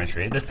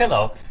geometry. This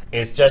pillow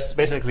is just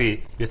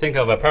basically, you think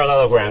of a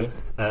parallelogram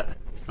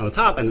on the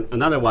top and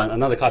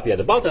another copy at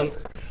the bottom,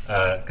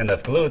 kind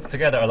of glued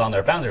together along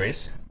their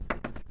boundaries.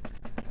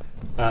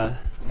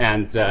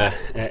 And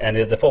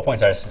the 4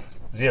 points are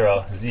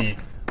 0, z,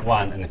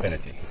 1, and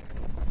infinity.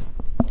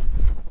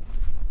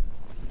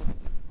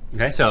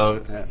 Okay,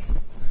 so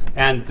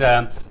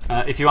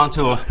if you want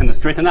to kind of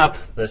straighten up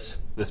this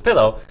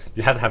pillow,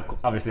 you have to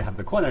obviously have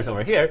the corners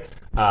over here,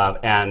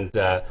 and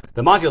the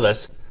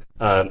modulus.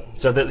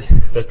 So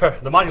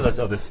the modulus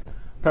of this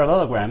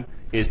parallelogram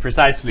is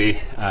precisely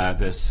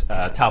this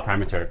tau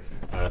parameter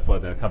for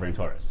the covering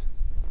torus.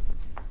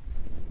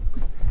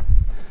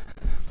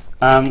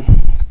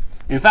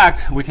 In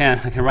fact,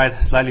 I can write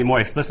a slightly more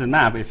explicit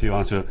map if you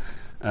want to.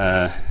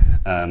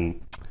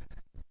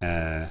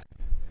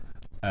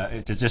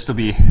 Just to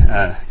be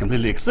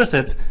completely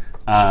explicit,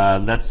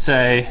 let's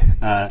say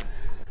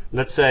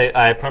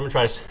I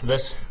parameterize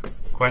this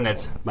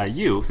coordinate by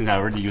u, since I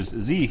already used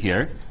z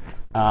here,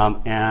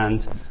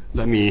 and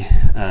let me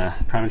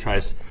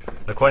parameterize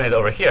the coordinate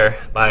over here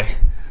by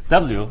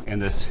w in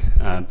this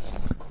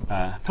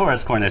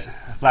torus coordinate,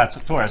 flat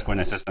torus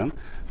coordinate system.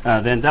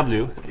 Then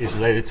w is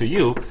related to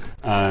u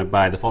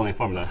by the following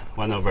formula: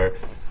 1 over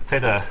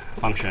theta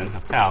function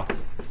of tau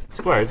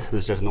squared.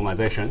 This is just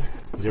normalization,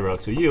 0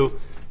 to u,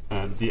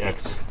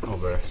 dx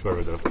over square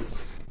root of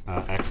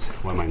x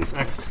 1 minus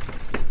x,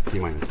 c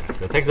minus x.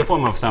 So it takes the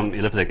form of some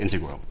elliptic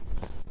integral.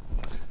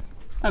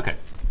 Okay,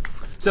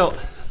 so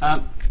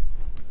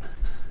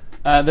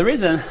the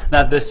reason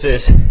that this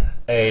is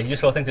a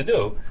useful thing to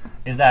do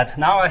is that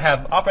now I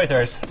have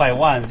operators phi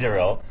 1,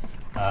 0,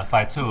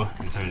 phi 2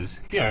 inserted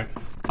here,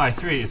 phi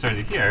 3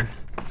 inserted here,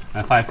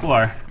 and phi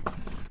 4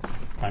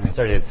 I'm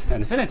inserted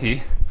at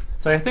infinity.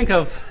 So I think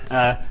of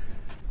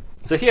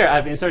so here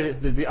I've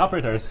inserted the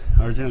operators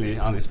originally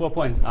on these 4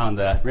 points on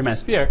the Riemann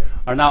sphere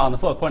are now on the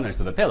 4 corners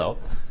of the pillow.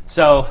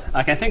 So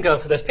I can think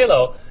of this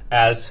pillow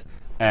as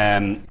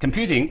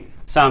computing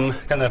some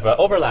kind of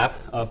overlap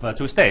of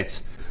 2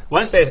 states.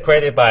 One state is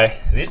created by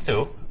these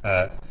two,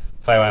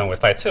 phi 1 with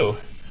phi 2.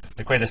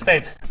 They create a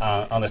state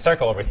on the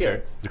circle over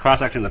here. The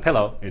cross-section of the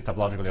pillow is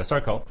topologically a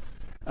circle.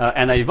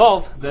 And I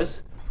evolve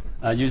this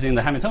using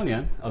the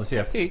Hamiltonian of the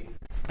CFT.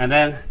 And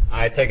then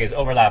I take its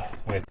overlap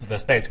with the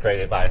states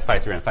created by phi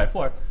 3 and phi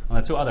 4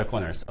 on the 2 other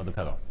corners of the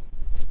pillow.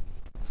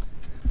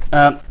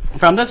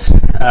 From this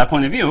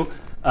point of view,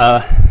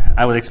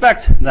 I would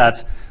expect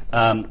that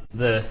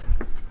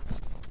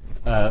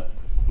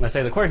let's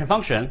say the coordinate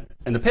function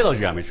in the pillow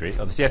geometry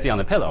of the CFT on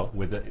the pillow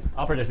with the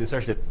operators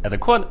inserted at the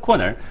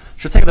corner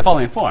should take the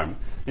following form.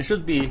 It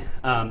should be,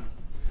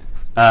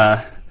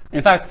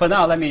 in fact, for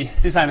now,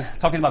 since I'm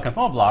talking about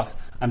conformal blocks,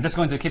 I'm just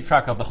going to keep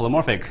track of the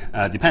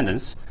holomorphic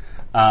dependence.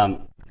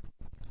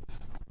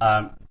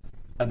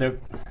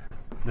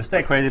 the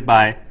state created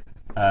by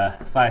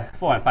phi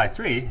 4 and phi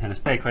 3, and the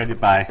state created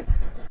by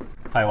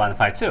phi 1 and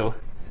phi 2.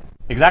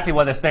 Exactly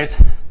what states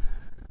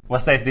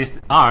these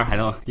are, I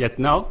don't yet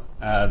know.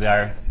 They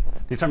are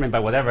determined by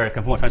whatever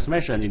conformal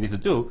transformation you need to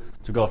do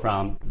to go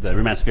from the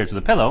Riemann sphere to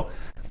the pillow.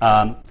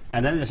 And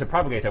then there's a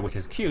propagator, which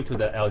is q to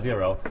the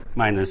L0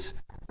 minus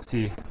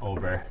c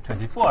over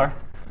 24,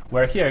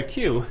 where here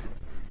q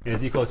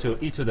is equal to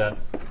e to the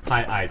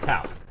pi I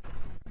tau.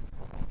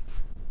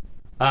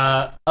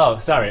 Oh,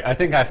 sorry, I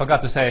think I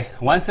forgot to say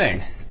one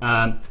thing.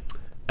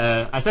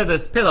 I said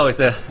this pillow is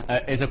a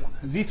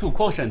Z2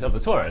 quotient of the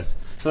torus.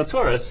 So the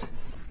torus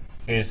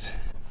is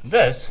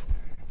this.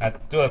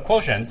 Do a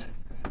quotient.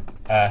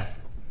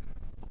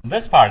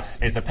 This part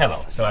is the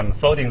pillow. So I'm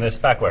folding this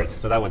backwards.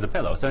 So that was a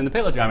pillow. So in the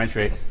pillow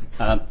geometry,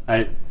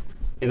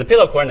 in the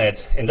pillow coordinate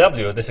in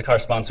W, this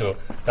corresponds to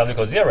W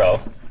equals 0,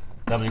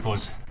 W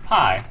equals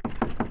pi.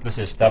 This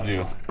is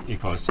W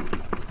equals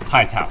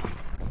pi tau.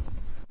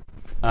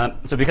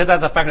 So because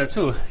that's a factor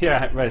 2, here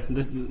I write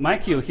my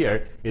q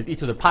here is e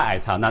to the pi I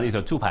tau, not e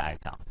to the 2 pi I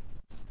tau.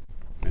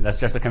 And that's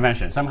just a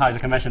convention. Somehow it's a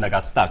convention that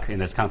got stuck in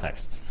this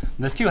context.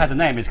 This q has a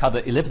name. It's called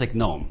the elliptic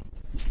gnome.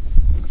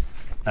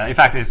 In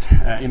fact, it's,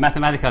 in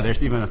Mathematica,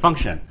 there's even a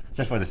function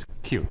just for this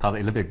q called the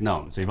elliptic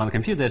gnome. So if you want to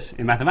compute this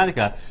in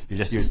Mathematica, you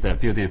just use the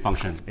built-in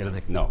function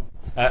elliptic gnome.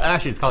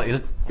 Actually, it's called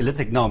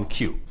elliptic gnome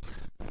q,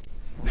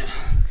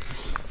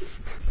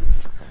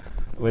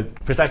 with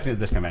precisely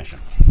this convention.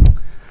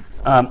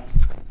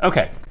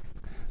 Okay.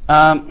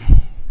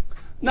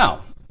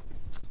 Now,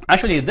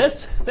 actually,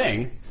 this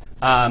thing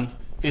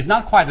is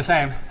not quite the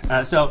same.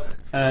 So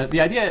the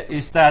idea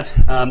is that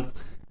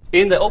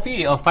in the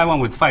OPE of phi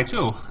 1 with phi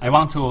 2, I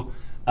want to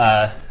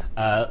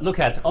look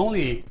at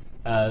only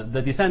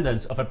the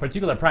descendants of a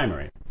particular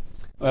primary.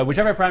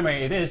 Whichever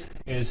primary it is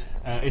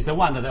the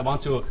one that I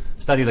want to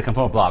study the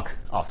conformal block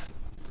of.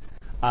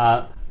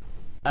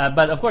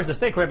 But of course, the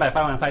state created by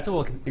phi 1 and phi 2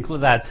 will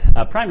include that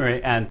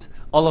primary and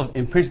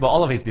in principle,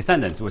 all of its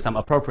descendants with some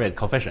appropriate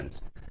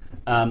coefficients.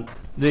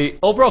 The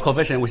overall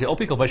coefficient, which is OP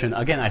coefficient,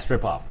 again, I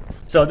strip off.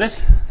 So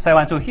this psi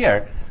 1, 2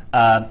 here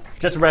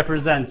just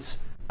represents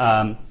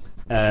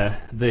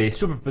the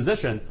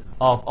superposition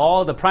of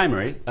all the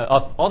primary,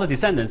 of all the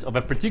descendants of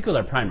a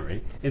particular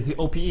primary in the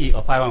OPE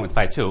of phi 1 with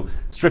phi 2,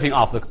 stripping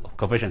off the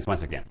coefficients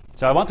once again.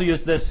 So I want to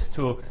use this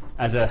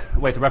as a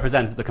way to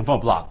represent the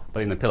conformal block,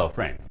 but in the pillow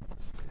frame.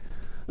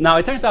 Now,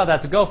 it turns out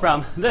that to go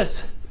from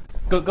this,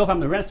 go from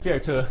the Riemann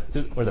sphere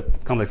or the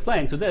complex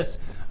plane to this,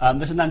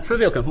 there's a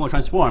non-trivial conformal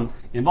transform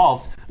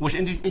involved, which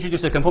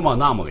introduces a conformal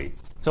anomaly.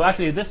 So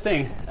actually, this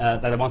thing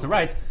that I want to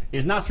write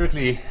is not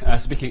strictly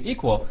speaking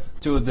equal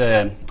to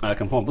the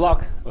conformal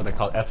block, what they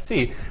call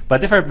FC, but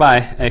differed by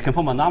a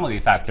conformal anomaly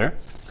factor.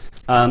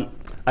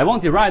 I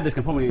won't derive this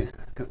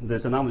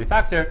anomaly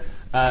factor.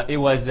 It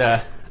was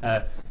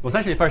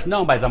essentially first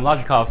known by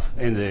Zamolodchikov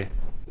in the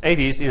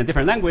 80s in a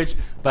different language,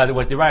 but it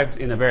was derived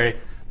in a very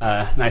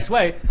nice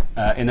way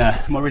in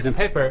a more recent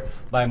paper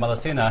by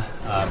Malasina,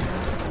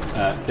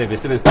 David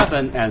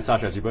Stephen, and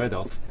Sasha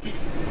Zhigredov.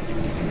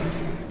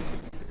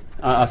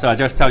 So I'll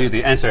just tell you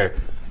the answer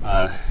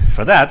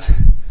for that.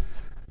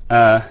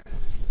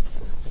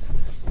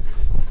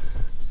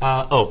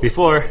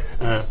 Before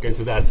getting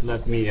to that,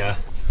 let me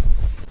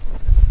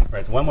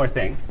write one more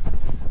thing.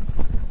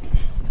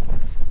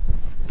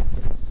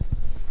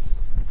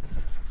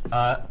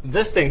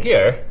 This thing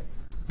here,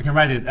 we can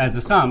write it as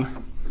a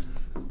sum.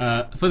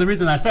 For the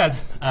reason I said,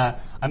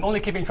 I'm only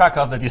keeping track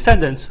of the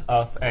descendants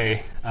of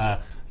a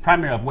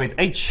primary of weight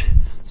h.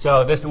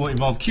 So this will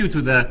involve q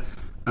to the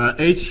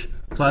h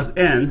plus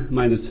n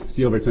minus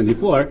c over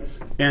 24,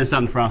 n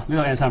sum from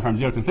little n sum from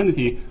 0 to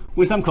infinity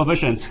with some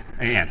coefficients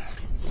an.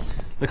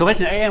 The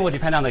coefficient an will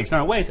depend on the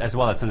external weights as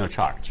well as central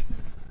charge.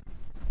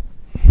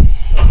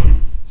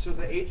 So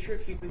the h you're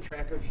keeping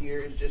track of here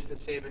is just the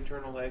same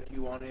internal leg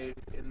you wanted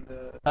in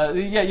the...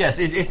 Yes,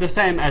 it's the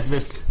same as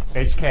this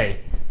hk.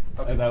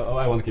 Okay. That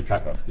I want to keep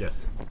track of, yes.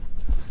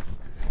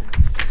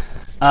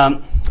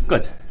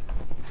 Good.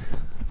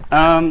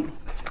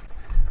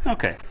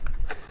 Okay.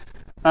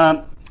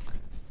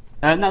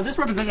 Now this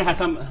representation has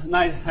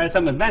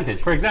some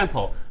advantage. For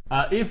example,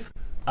 if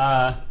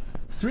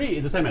 3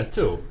 is the same as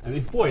 2, and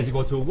if 4 is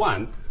equal to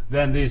 1,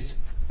 then this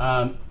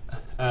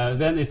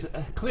then it's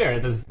clear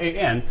that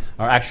an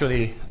are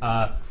actually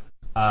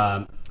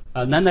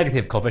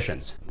non-negative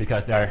coefficients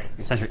because they are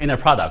essentially inner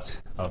products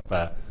of.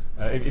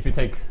 If you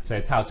take,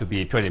 say, tau to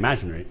be purely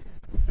imaginary,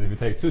 and if you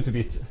take 2 to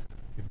be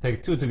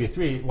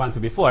 3, 1 to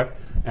be 4,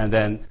 and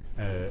then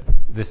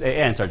these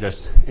ANs are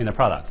just inner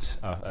products,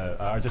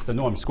 are just the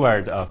norm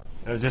squared of,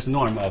 just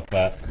norm of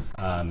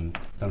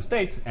some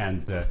states,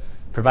 and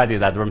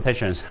provided that the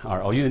representations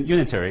are all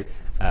unitary,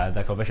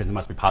 the coefficients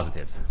must be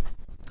positive.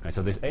 Right,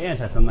 so these ANs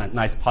have some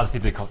nice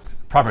positivity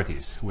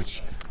properties,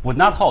 which would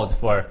not hold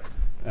for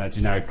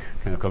generic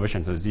kind of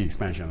coefficients of the Z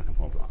expansion of the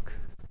conformal block.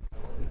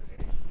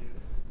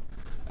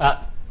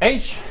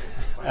 H,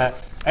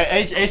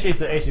 H is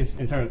the H is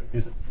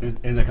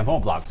in the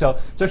conformal block. So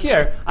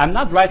here I'm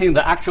not writing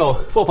the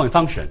actual 4-point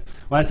function.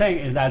 What I'm saying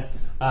is that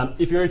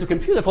if you were to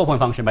compute the 4-point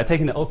function by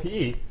taking the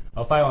OPE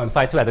of phi 1 and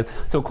phi 2 at the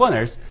two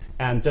corners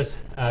and just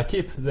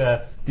keep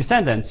the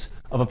descendants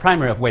of a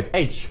primary of weight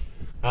h,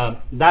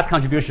 that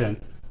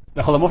contribution,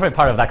 the holomorphic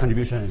part of that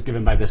contribution is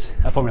given by this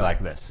formula like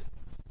this.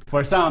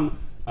 For some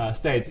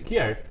state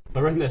here,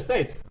 by writing the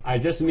state, I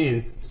just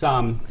mean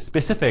some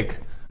specific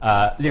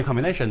linear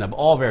combination of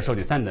all very short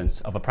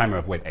descendants of a primary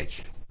of weight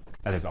h.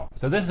 That is all.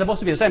 So this is supposed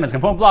to be the same as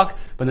conformal block,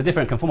 but in a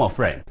different conformal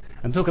frame.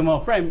 And two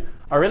conformal frame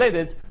are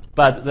related,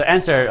 but the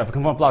answer of a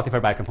conformal block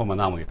differs by a conformal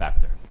anomaly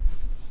factor.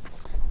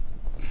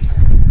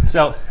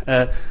 So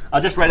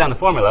I'll just write down the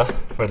formula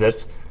for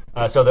this.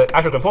 So the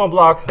actual conformal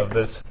block of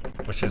this,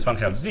 which is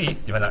function of z,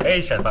 depending on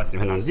h and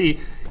depending on z,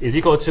 is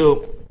equal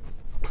to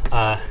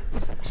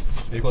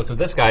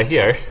this guy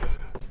here,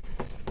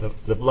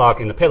 the block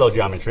in the payload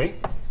geometry,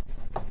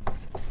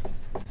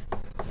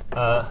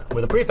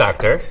 with a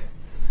prefactor,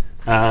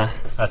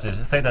 that is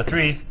theta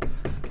 3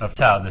 of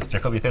tau, this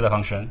Jacobi theta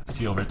function,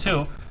 c over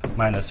 2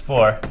 minus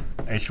 4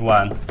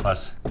 h1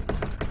 plus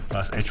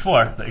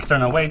h4, the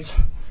external weights,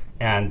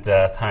 and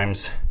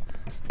times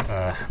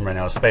I'm running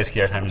out of space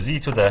here, times z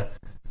to the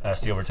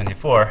c over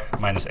 24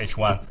 minus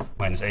h1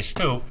 minus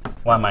h2,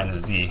 1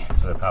 minus z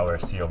to the power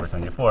c over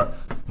 24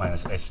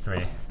 minus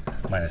h3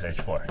 minus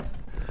h4.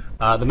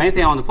 The main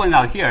thing I want to point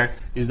out here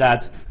is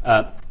that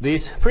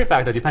these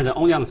prefactor depends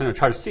only on the center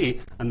charge c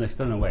and the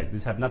external weights.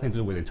 These have nothing to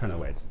do with internal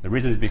weights. The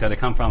reason is because they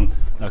come from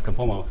a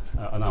conformal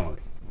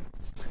anomaly.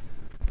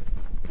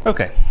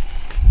 Okay.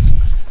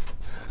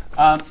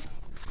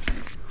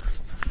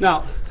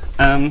 Now,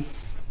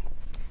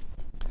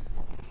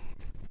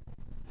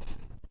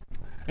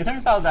 it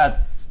turns out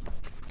that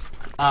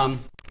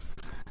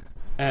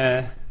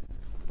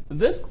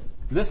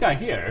this guy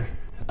here,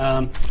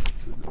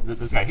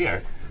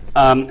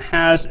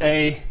 has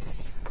a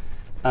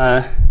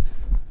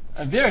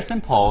very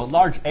simple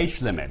large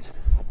h limit.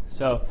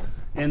 So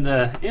in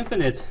the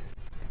infinite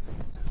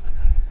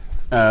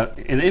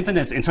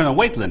internal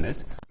weight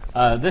limit,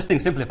 this thing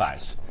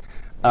simplifies.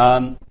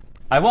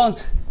 I won't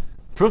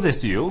prove this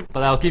to you,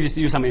 but I'll give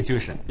you some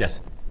intuition. Yes.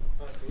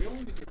 Do we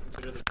only need to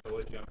consider the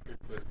payload geometry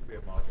if we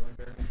have modular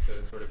invariance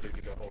to sort of give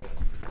you the whole?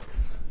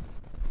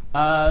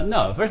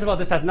 No. First of all,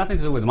 this has nothing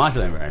to do with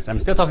modular invariance. I'm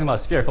still talking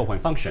about sphere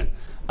 4-point function.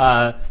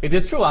 It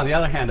is true, on the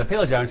other hand, the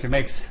payload geometry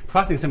makes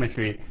crossing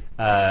symmetry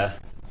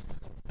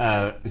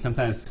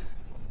sometimes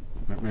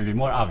maybe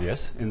more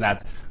obvious in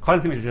that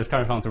crossing symmetry just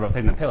corresponds to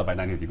rotating the payload by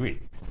 90 degrees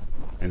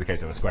in the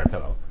case of a square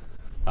pillow.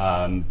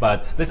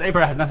 But this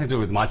paper has nothing to do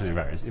with modular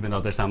invariance, even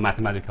though there's some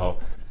mathematical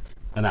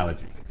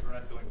analogy. We're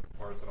not doing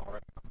torus at all,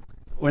 right?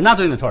 We're not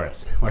doing the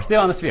torus. We're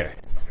still on the sphere.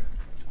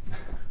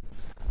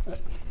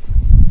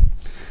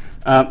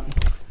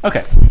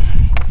 Okay.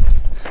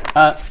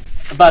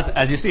 But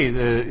as you see,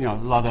 a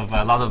lot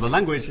of the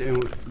language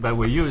that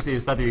we use in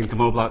studying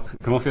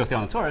conformal field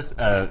theory on the torus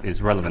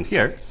is relevant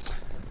here.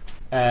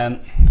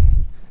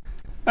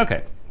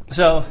 Okay.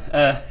 So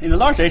in the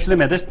large h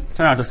limit, this turns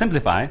out to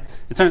simplify.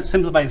 It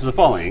simplify into the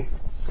following.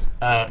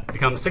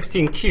 Becomes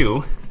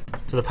 16q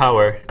to the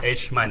power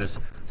h minus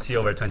c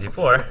over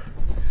 24.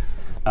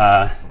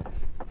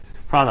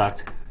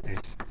 Product h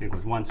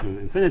equals 1 to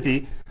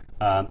infinity.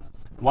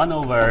 1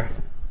 over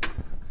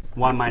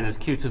 1 minus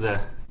q to the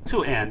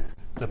 2n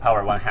to the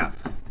power 1/2.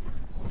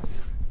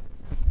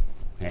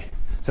 Okay.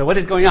 So what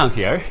is going on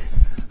here?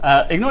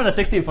 Ignore the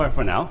 16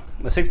 for now.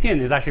 The 16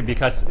 is actually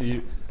because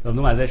the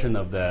normalization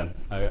of the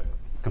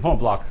conformal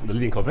block, the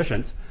leading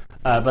coefficient.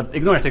 But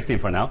ignore 16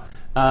 for now.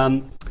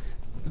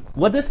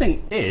 What this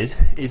thing is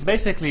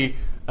basically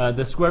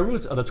the square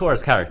root of the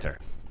torus character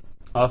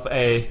of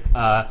a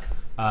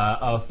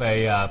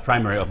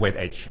primary of weight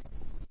h.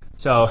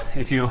 So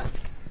if you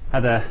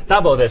had to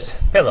double this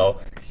pillow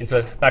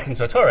back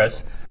into a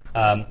torus,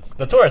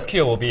 the torus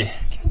q will be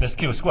this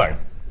q squared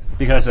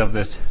because of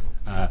this.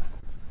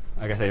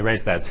 I guess I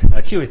erased that.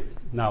 Q is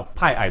now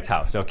pi I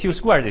tau. So q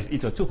squared is e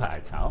to 2 pi I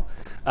tau.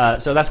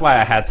 So that's why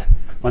I had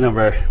 1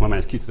 over 1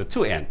 minus q to the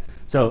 2n.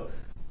 So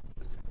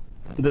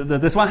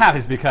this 1/2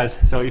 is because,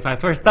 so if I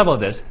first double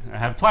this, I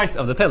have twice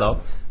of the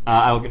pillow,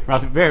 I will get,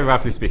 very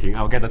roughly speaking,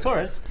 I will get the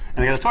torus,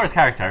 and I get a torus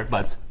character,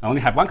 but I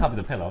only have 1 copy of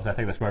the pillow, so I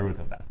take the square root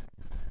of that.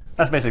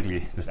 That's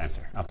basically this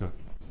answer after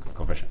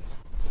coefficients.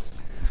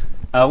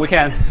 We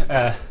can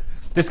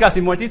discuss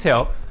in more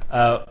detail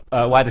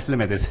why this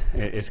limit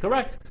is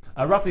correct.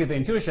 Roughly, the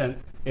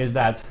intuition is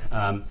that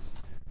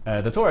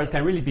the torus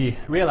can really be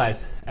realized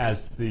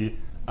as the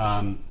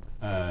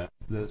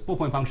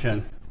 4-point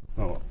function,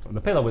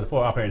 the pillow with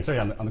 4 operator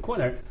inserted on the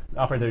corner. The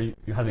operator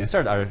you have to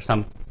insert are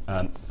some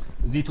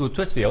Z2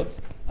 twist fields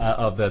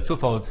of the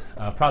twofold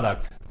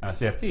product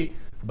CFT.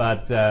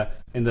 But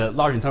in the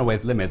large internal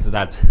weight limit,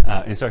 that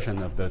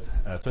insertion of the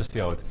twist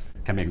field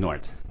can be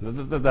ignored.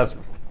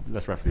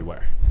 That's roughly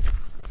where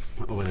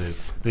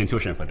the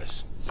intuition for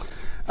this.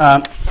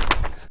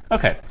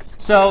 Okay,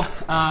 so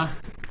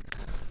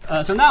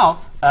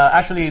now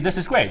actually this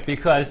is great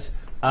because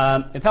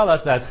it tells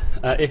us that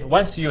if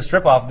once you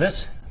strip off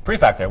this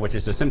prefactor, which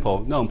is a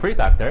simple known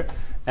prefactor,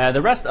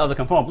 the rest of the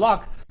conformal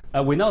block,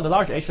 we know the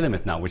large H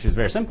limit now, which is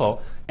very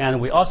simple. And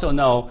we also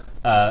know,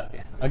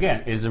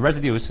 again, is the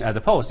residues at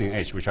the poles in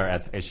H, which are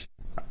at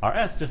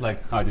HRS, just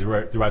like how I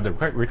derived the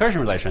recursion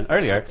relation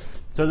earlier.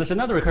 So there's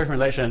another recursion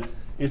relation.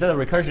 Instead of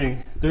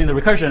doing the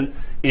recursion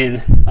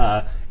in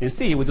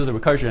C, we do the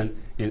recursion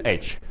in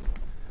H,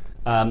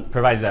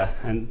 provided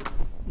and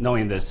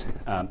knowing this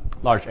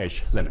large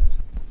H limit.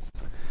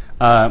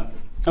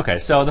 Okay,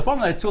 so the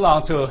formula is too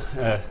long to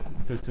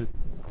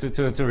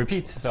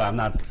repeat, so I'm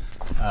not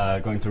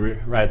going to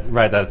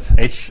write that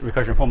H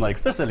recursion formula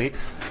explicitly.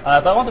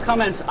 But I want to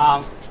comment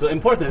on the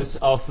importance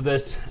of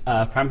this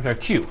parameter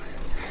Q.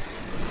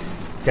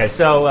 Okay,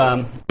 so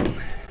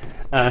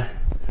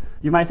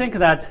you might think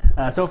that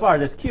so far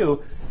this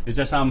Q is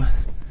just some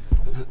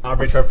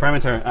arbitrary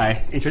parameter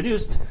I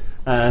introduced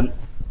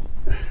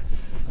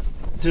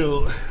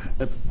to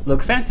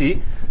look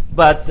fancy,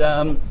 but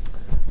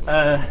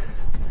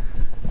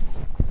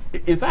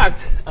in fact,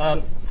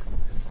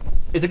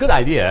 it's a good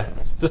idea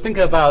to think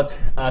of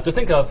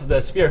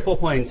the sphere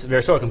full-point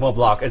Virasoro conformal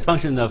block as a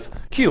function of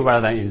Q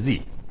rather than in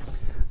Z,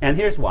 and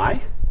here's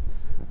why.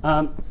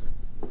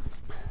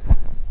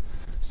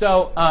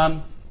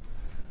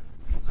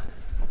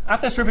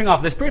 After stripping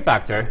off this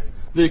prefactor,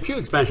 the Q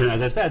expansion,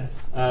 as I said,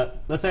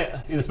 let's say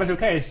in a special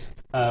case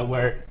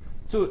where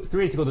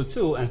 3 is equal to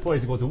 2 and 4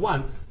 is equal to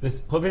 1,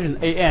 this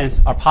coefficient ANs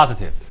are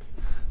positive.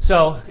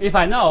 So if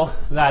I know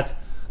that,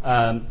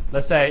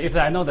 let's say, if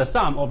I know the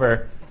sum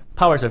over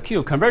powers of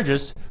Q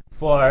converges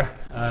for,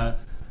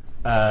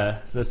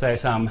 let's say,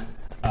 some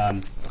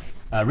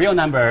real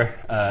number,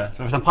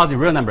 for some positive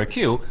real number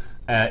Q,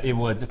 it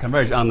would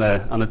converge on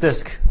the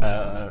disk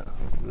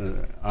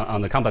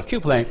on the complex Q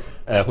plane,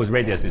 whose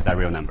radius is that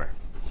real number.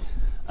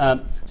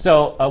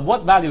 So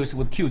what values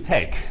would Q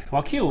take?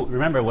 Well, Q,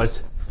 remember, was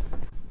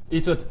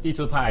e to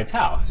the pi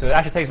tau, so it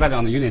actually takes value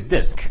on the unit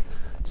disk.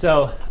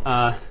 So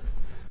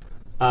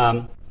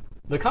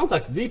the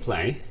complex Z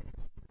plane,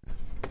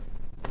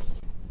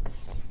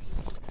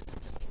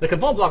 the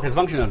conformal block is a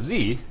function of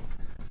Z.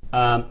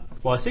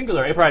 Well,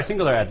 singular, a priori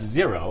singular at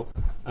 0,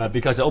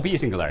 because of OBE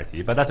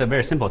singularity, but that's a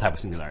very simple type of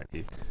singularity.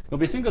 It will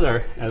be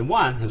singular at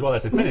 1 as well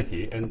as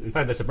infinity, and in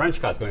fact there's a branch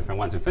cut going from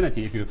 1 to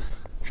infinity if you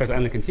try to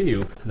only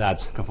continue that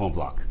conformal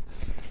block.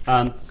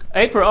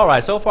 A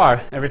priori, so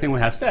far, everything we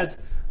have said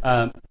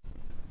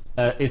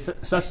is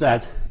such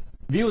that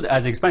viewed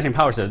as expansion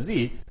powers of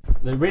Z,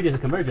 the radius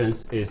of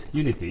convergence is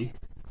unity.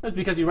 That's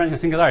because you're running a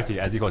singularity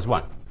as equals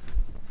 1,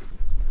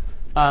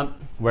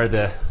 where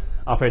the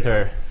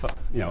operator,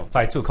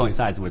 phi 2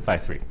 coincides with phi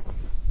 3.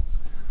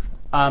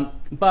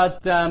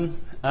 But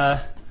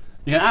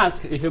you can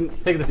ask, if you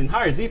take this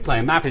entire Z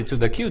plane, map it to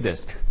the Q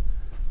disk,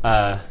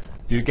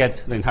 do you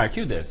get the entire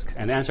Q disk?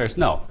 And the answer is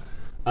no.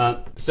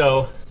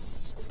 So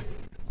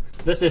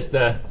this is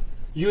the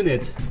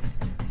unit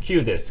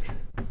Q disk.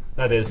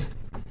 That is,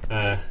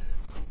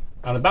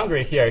 on the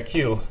boundary here,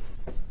 Q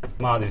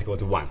mod is equal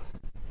to 1.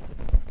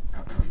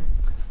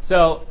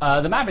 So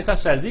the map is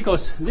such that Z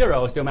equals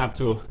 0 is still mapped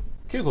to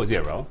Q equals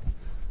 0.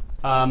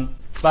 And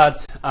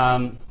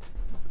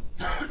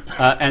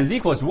Z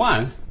equals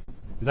 1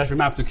 is actually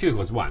mapped to Q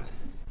equals 1.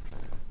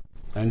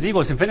 And Z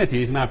equals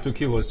infinity is mapped to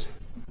Q equals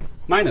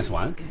minus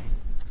 1.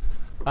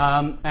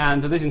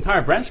 And this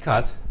entire branch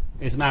cut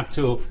is mapped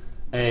to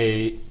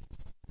a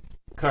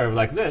curve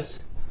like this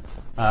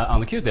on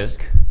the Q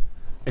disk.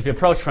 If you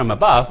approach from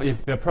above, if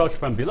you approach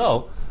from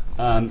below,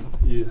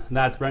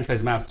 that branch cut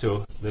is mapped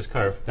to this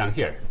curve down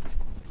here.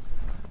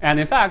 And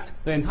in fact,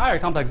 the entire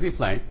complex Z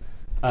plane,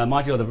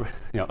 modulo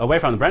away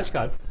from the branch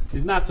cut,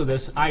 is mapped to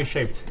this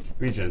I-shaped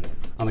region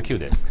on the Q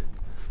disk,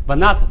 but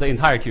not the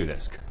entire Q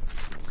disk.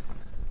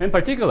 In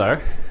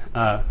particular,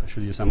 I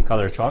should use some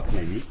color chalk,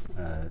 maybe.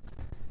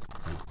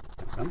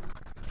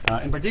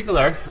 In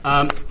particular,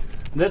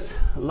 this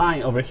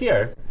line over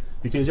here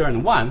between 0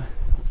 and 1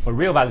 for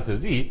real values of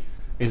Z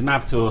is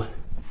mapped to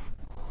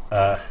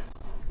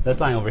this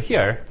line over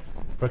here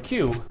for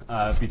Q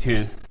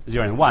between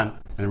 0 and 1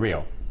 and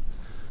real.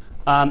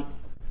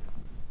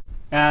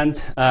 And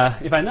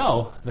if I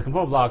know the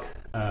conformal block,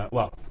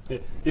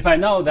 if I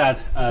know that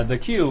the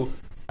Q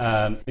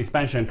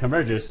expansion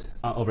converges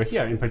over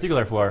here, in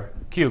particular for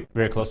Q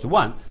very close to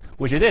 1,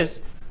 which it is,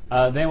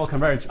 then we'll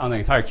converge on the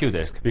entire Q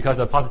disk because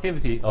of the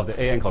positivity of the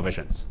AN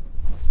coefficients.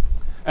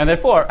 And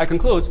therefore, I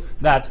conclude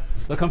that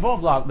the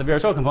conformal block, the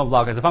Virasoro conformal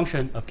block as a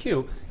function of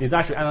Q, is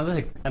actually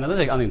analytic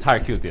on the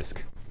entire Q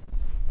disk.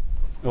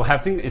 It will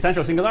have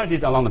essential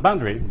singularities along the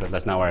boundary, but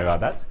let's not worry about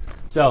that.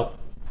 So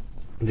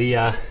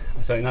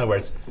so in other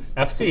words,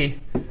 FC,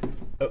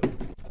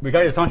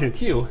 regarded as function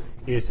Q,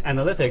 is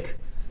analytic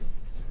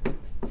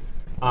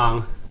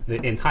on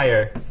the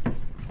entire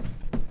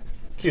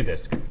Q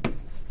disk.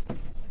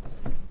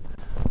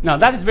 Now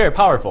that is very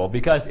powerful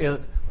because it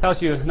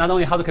tells you not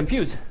only how to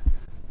compute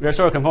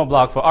Virasoro conformal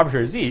block for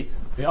arbitrary Z,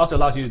 it also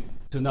allows you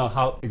to know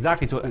how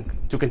exactly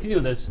to continue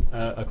this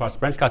across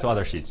branch cut to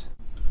other sheets.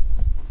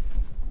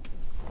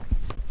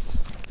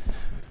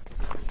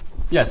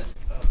 Yes.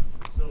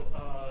 So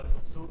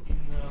in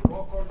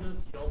raw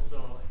coordinates, you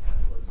also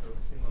have like sort of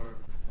similar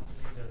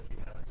thing that you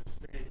have to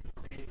state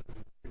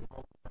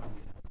remote from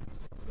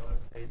the other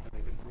states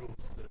and even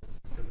groups that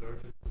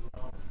converge as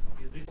well.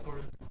 Is this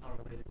coordinates not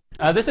related?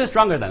 This is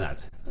stronger than that.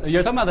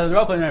 You're talking about the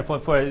raw coordinate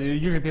for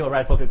usually people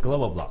write for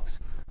global blocks.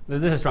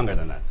 This is stronger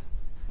than that.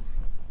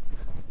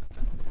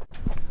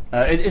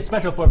 It's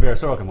special for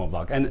Virasoro conformal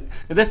block, and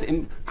this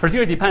in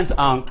particular depends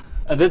on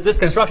this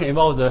construction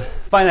involves the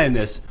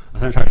finiteness of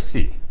central charge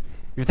C.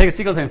 If you take a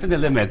sequence to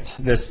infinity limit,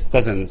 this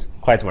doesn't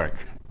quite work,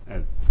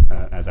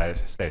 as I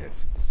stated.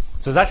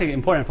 So it's actually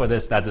important for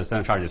this that the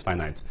central charge is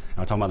finite.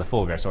 I'm talking about the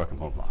full Virasoro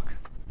conformal block.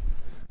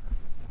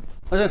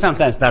 But in some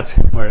sense, that's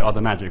where all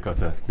the magic of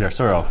the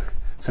Virasoro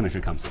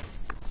symmetry comes in.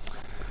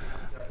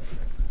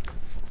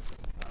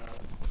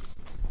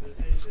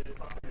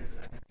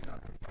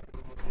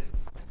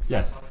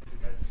 Yes.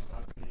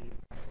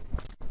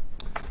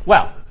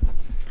 Well,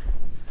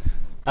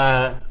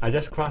 I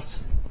just cross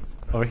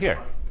over here.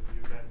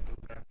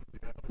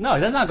 No,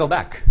 it does not go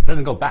back. It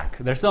doesn't go back.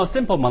 There's no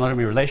simple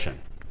monodromy relation.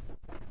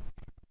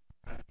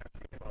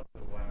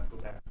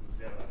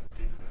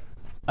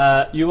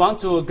 You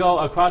want to go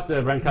across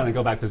the branch count and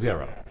go back to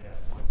 0.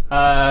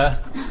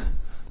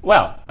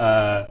 Well,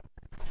 I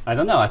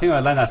don't know. I think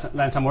I'll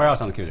land somewhere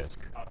else on the Q-disk.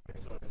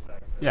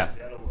 Yeah.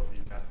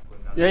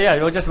 Yeah,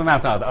 you'll just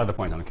map to other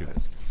points on the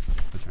Q-disk.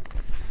 That's right.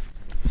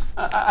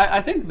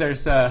 I think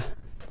there's...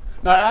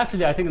 no,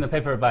 actually, I think in the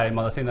paper by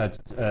Molosina,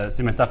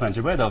 Siemens-Staffel, and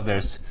Gibredov,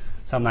 there's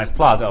some nice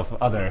plots of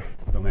other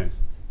domains.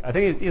 I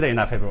think it's either in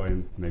that paper or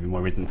in maybe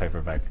more recent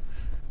paper by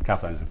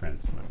Kaplan and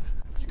friends. But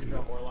you can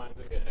draw more lines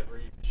at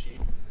every sheet,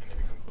 and they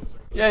become closer.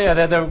 Yeah,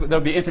 there'll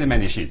be infinitely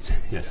many sheets.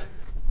 Yes.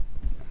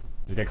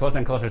 You get closer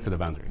and closer to the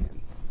boundary.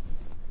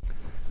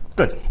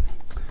 Good.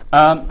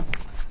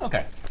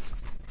 Okay.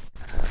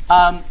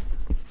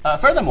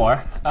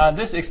 Furthermore,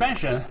 this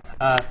expansion,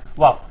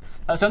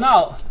 so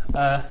now,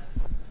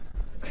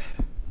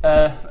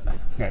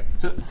 okay,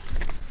 so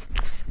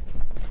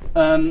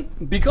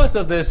because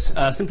of this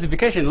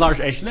simplification, large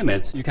H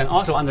limits, you can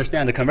also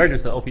understand the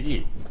convergence of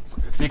OPE.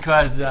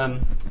 Because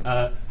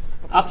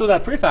up to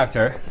that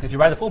prefactor, if you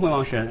write the full-point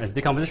function as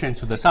decomposition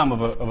to the sum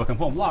of a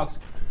conformal blocks,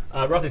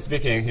 roughly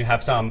speaking, you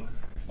have some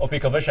OP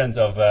coefficients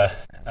of,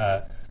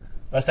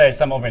 let's say,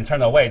 some over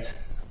internal weight.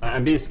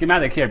 I'm being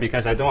schematic here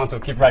because I don't want to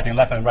keep writing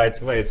left and right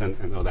weights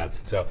and all that.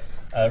 So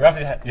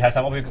roughly, you have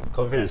some OP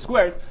coefficient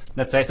squared.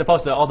 Let's say,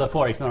 suppose that all the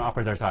 4 external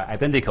operators are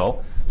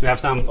identical. So you have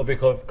some OP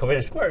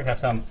coefficient squared. You have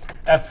some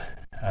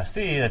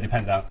FC that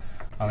depends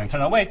on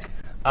internal weight.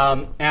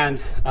 And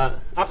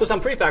up to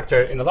some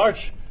prefactor in the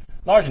large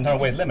internal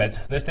weight limit,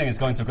 this thing is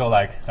going to go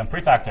like some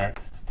prefactor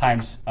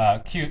times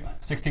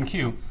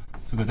Q16Q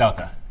to the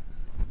delta.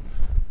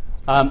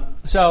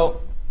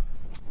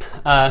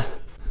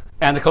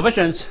 And the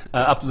coefficients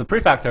up to the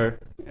prefactor,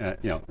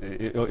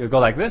 it'll go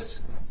like this,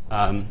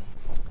 by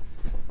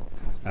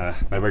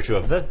virtue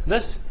of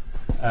this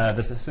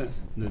the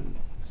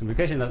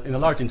simplification in the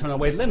large internal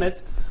weight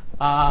limit,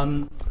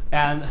 and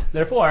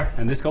therefore,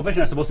 and this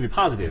coefficient is supposed to be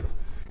positive,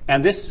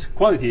 and this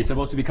quantity is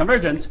supposed to be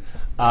convergent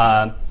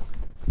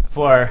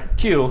for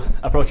Q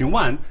approaching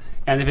 1,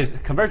 and if it's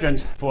convergent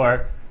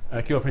for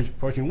Q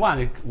approaching 1,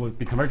 it would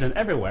be convergent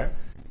everywhere.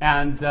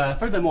 And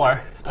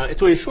furthermore,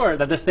 to ensure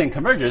that this thing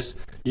converges,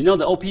 you know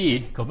the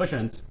OPE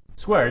coefficient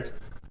squared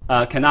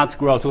cannot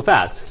grow too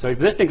fast. So if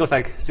this thing goes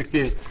like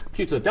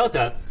 16Q to the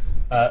delta,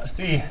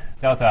 C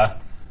delta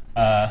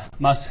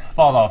must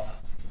falls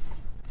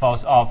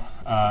off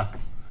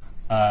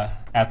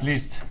at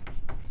least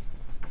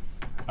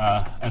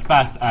as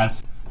fast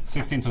as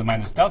 16 to the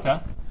minus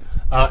delta.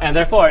 And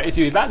therefore, if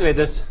you evaluate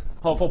this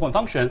whole 4-point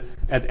function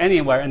at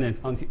anywhere in the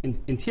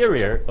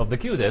interior of the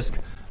Q-disk,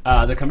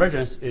 the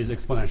convergence is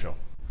exponential.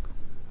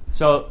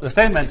 So the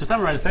statement, to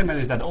summarize the statement,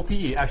 is that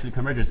OPE actually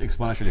converges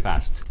exponentially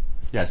fast.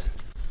 Yes?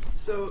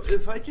 So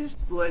if I just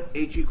let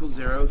h equals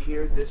 0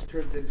 here, this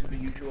turns into the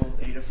usual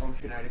eta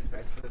function I'd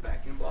expect for the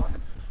vacuum block.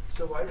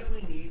 So why do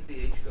we need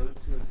the h goes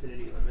to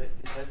infinity limit?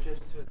 Is that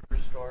just to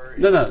restore...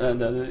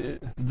 No.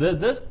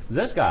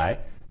 This guy,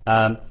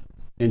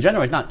 in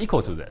general, is not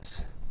equal to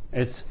this.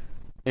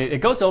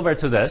 It goes over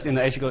to this in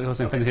the h goes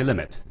to infinity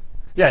limit.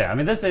 Yeah. I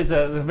mean, this is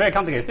a very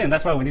complicated thing.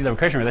 That's why we need a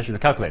recursion relation to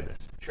calculate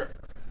this. Sure.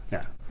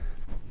 Yeah.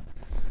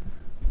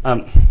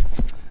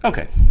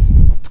 Okay.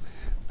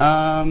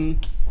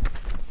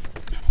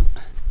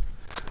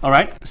 All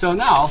right. So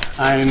now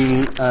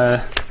I'm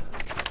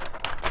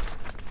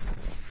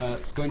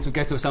going to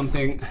get to some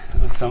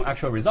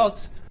actual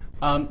results.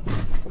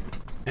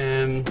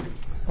 And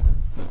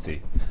let's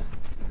see.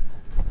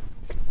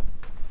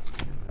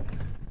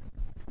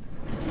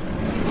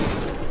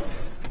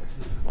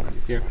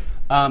 Here.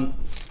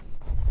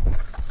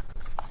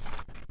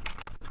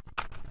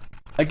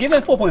 A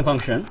given 4-point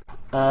function,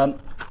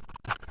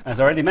 as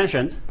already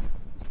mentioned,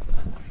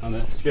 on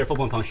the sphere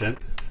 4-point function,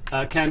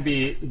 can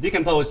be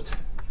decomposed,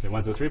 say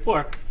 1, 2, 3,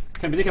 4,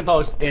 can be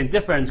decomposed in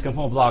different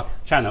conformal block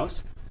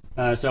channels.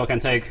 So I can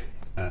take,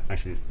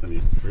 actually, let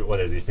me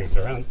reorder these things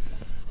around.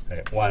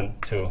 okay, 1,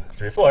 2,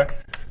 3, 4.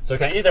 So I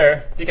can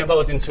either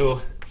decompose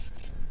into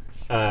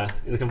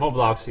in the conformal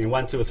blocks in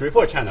 1, 2, 3,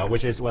 4 channel,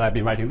 which is what I've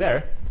been writing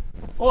there,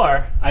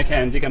 or I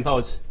can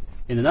decompose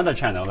in another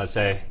channel, let's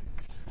say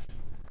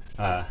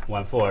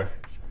 1, 4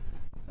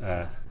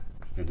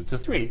 into 2,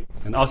 3,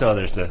 and also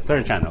there's a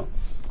third channel.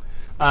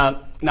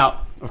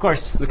 Now, of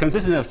course, the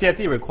consistency of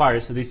CFT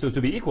requires these two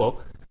to be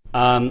equal,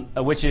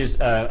 which is,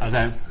 as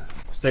I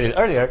stated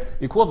earlier,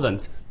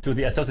 equivalent to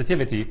the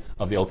associativity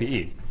of the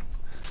OPE.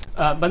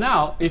 But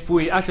now, if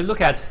we actually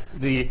look at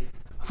the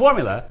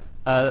formula,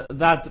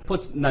 that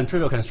puts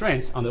non-trivial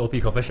constraints on the OP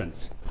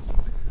coefficients.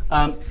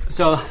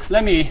 So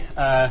let me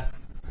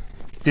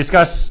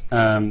discuss.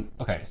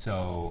 Okay,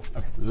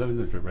 let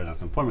me write down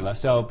some formula.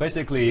 So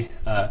basically,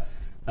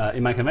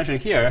 in my convention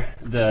here,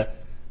 the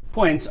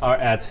points are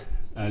at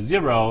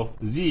 0,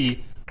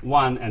 z,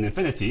 1, and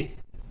infinity.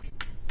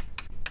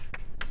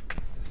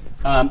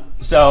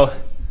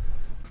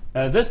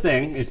 This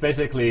thing is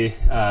basically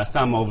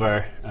sum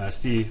over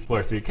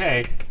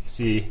C43k,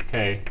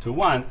 ck to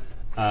 1,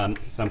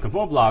 some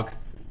conformal block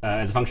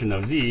as a function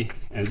of z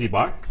and z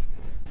bar.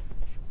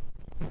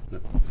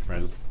 Let's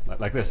write it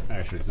like this,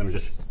 actually. Let me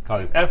just call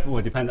it f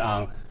will depend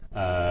on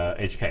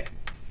hk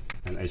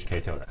and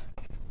hk tilde.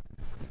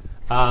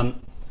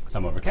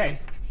 Sum over k,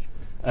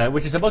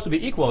 which is supposed to be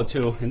equal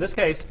to, in this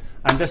case,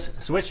 I'm just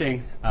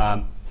switching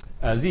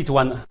z to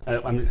 1.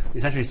 I'm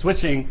essentially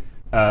switching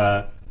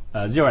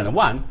 0 and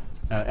 1,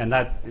 and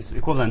that is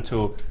equivalent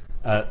to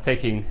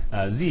taking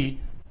z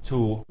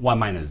to 1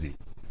 minus z.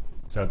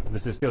 So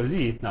this is still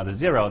z, now the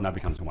 0 now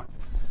becomes 1.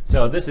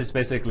 So this is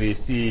basically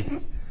c,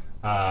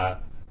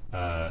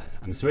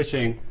 I'm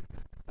switching,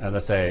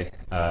 let's say,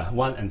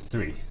 1 and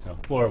 3. So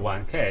 4,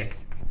 1, k,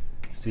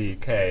 c,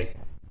 k,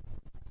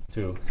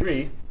 2,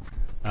 3,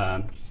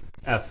 f,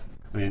 I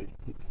mean,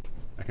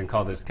 I can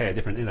call this k a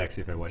different index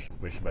if I wish,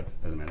 but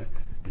it doesn't matter.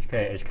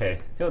 hk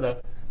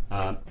tilde,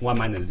 1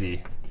 minus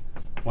z,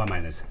 1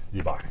 minus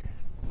z bar.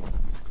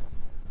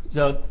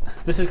 So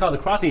this is called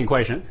the crossing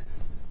equation.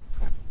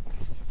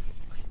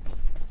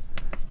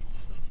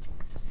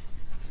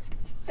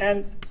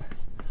 And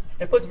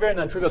it puts very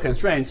non-trivial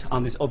constraints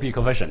on these OP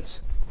coefficients.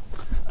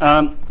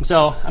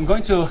 So I'm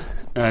going to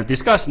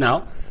discuss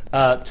now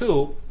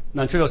two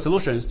non-trivial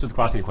solutions to the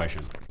crossing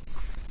equation.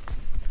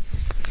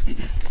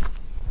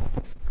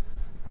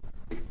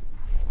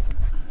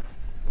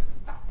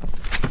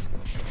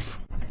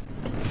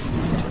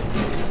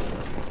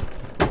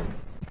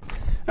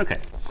 Okay.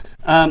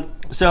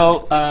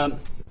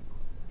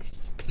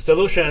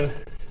 Solution.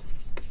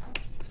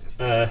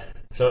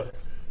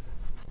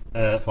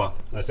 Well,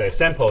 let's say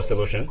sample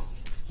solution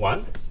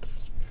 1.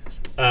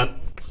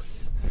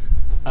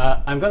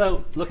 I'm going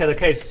to look at the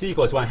case c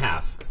equals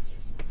 1/2.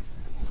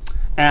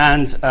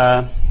 And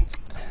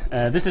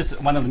this is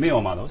one of the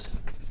minimal models.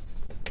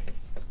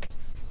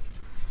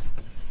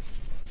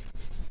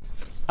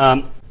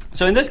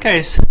 So in this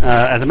case,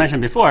 as I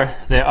mentioned before,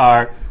 there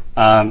are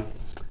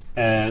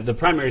the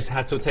primaries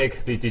have to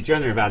take the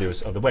degenerate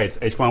values of the weights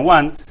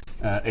h11,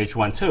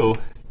 h12,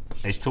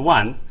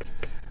 h21.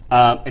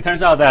 It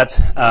turns out that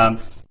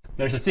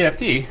there's a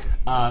CFT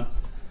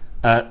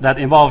that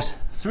involves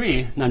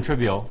 3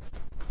 non-trivial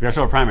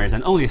real primaries,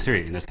 and only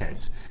 3 in this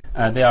case.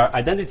 They are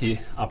identity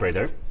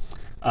operator,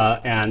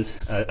 and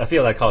a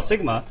field I call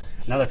sigma,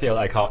 another field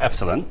I call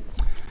epsilon.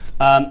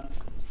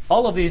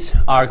 All of these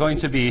are going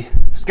to be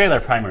scalar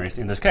primaries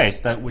in this case,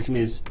 which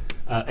means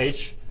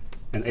h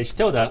and h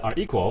tilde are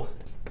equal,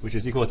 which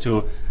is equal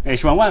to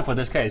h11 for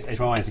this case.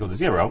 h11 is equal to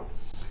 0.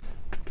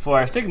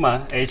 For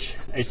sigma, h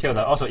tilde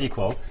also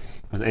equal,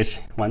 because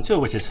h12,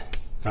 which is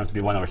turns to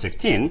be 1 over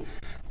 16.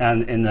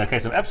 And in the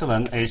case of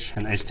epsilon, h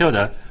and h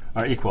tilde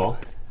are equal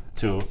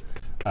to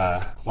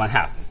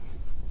 1/2.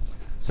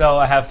 So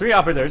I have 3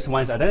 operators.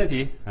 One is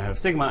identity. I have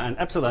sigma and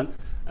epsilon.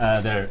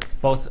 They're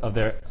both of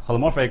their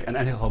holomorphic and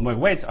anti-holomorphic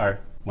weights are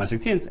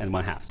 1/16 and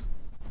 1/2.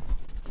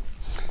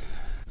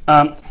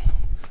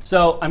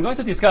 So I'm going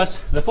to discuss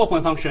the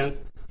 4-point function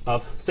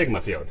of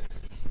sigma field: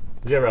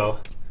 0,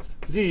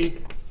 z,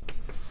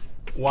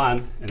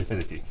 1, and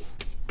infinity.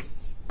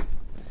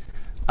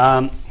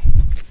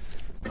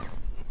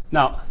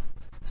 Now,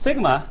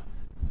 sigma,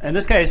 in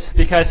this case,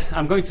 because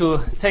I'm going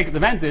to take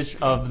advantage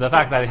of the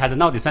fact that it has a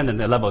null descendant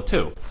at level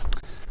 2.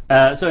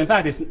 So in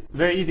fact, it's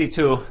very easy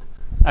to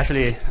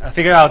actually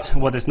figure out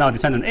what this null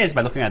descendant is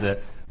by looking at the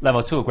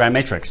level 2 grand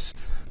matrix.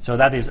 So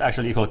that is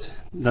actually equal to,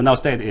 the null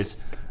state is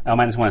L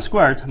minus 1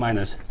 squared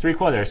minus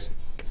 3/4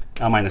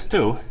 L minus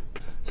 2.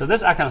 So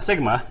this action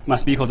sigma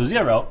must be equal to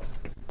 0,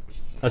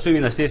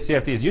 assuming the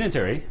CFT is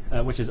unitary,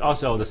 which is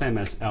also the same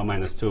as L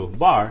minus 2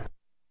 bar.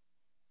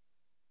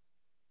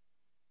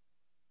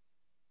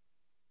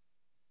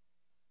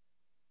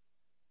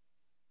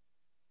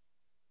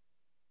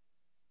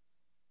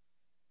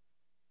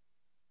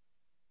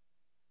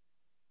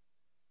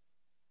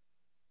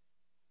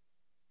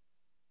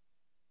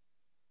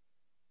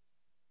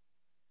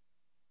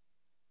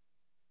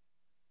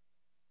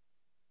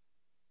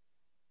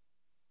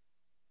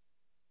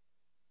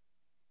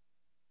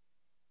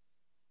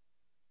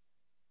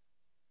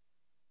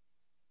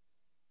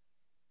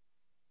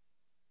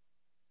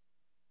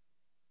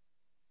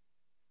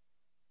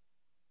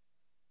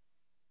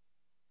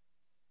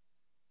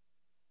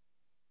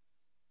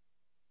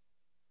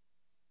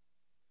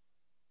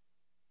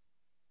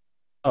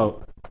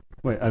 Oh,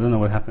 wait, I don't know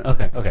what happened.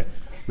 Okay, okay.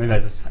 Maybe I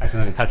just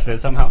accidentally touched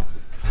it somehow.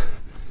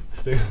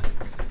 So,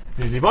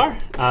 ZZ bar,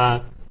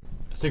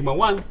 sigma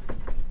 1,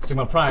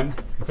 sigma prime,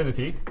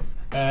 infinity.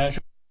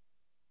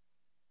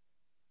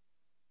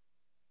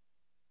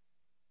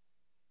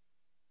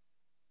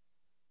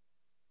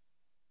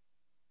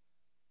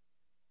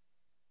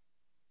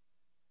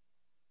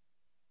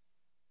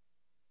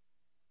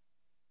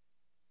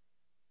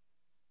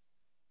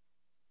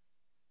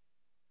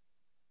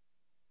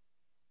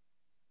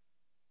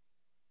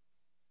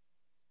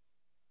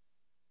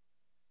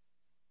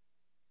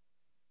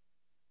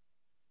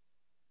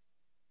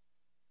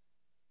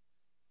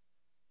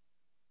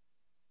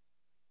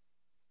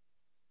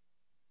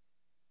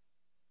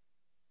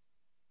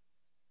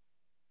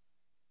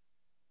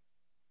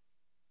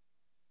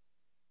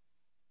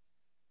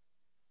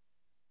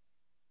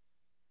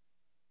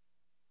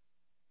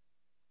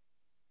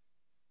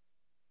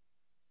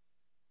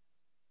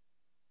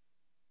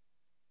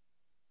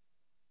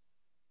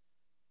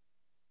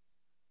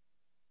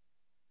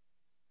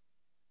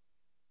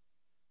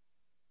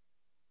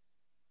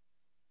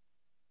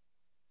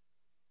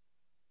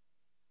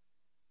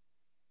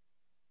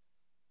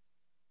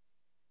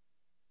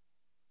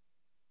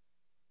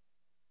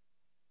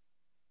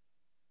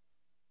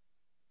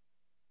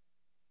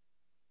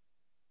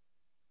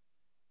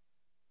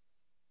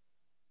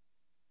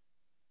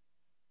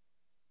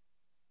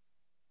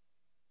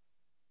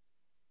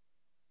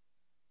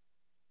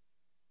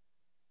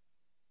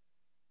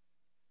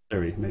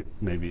 Theory,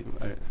 maybe.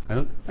 I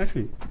don't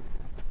actually.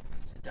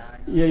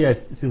 Yeah, yeah,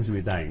 it seems to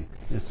be dying.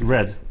 It's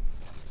red.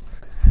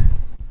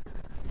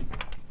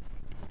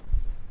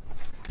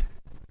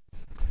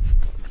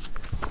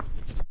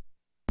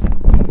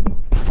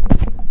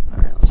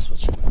 Alright, let's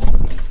switch it up.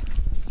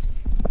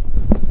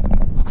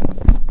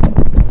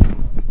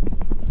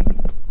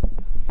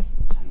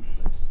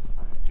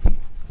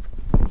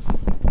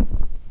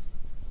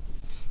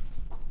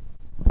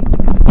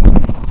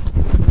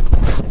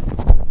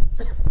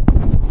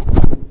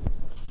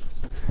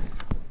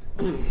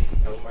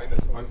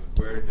 L-1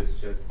 squared is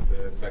just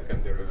the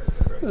second derivative,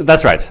 right?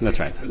 That's right. That's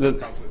right.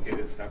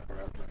 Complicated stuff for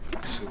L-.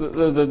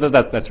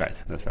 That's right.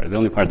 That's right. The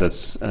only part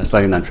that's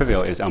slightly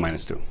non-trivial is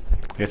L-2.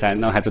 Because I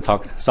now have to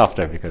talk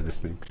softer because this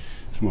thing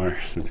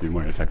seems to be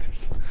more effective.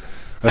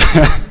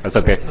 That's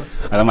okay.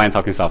 I don't mind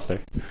talking softer.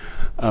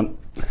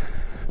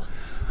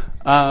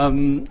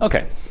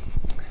 Okay.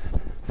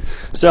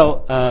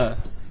 So,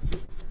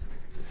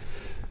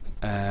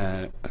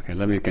 okay,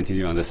 let me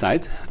continue on this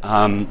side.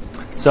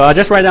 So I'll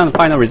just write down the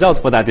final result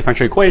for that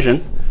differential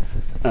equation,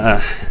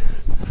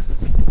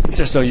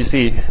 just so you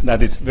see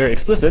that it's very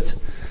explicit.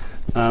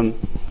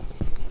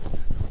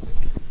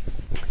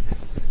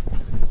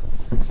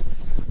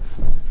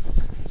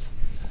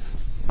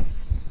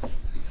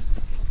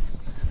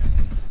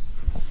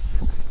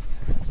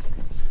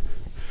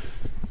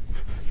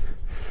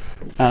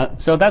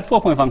 So that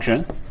 4-point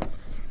function,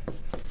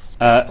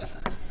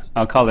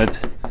 I'll call it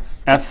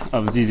f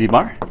of zz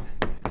bar.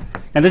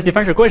 And this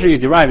differential equation you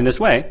derive in this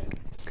way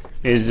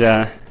is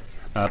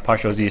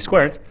partial z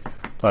squared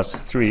plus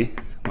 3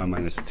 1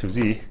 minus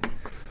 2z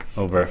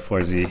over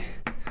 4z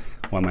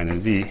 1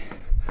 minus z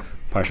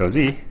partial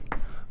z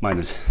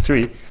minus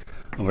 3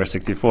 over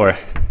 64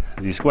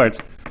 z squared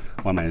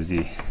 1 minus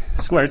z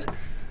squared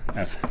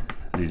f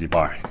zz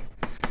bar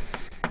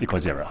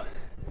equals 0.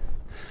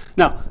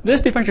 Now,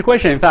 this differential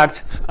equation, in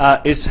fact,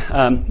 is,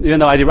 even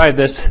though I derived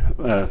this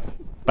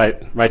by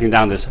writing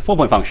down this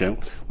 4-point function,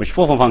 which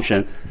 4-point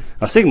function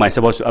of sigma is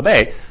supposed to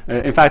obey,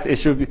 in fact, it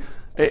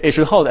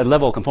should hold at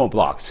level of conformal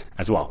blocks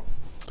as well.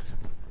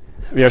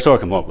 We are sort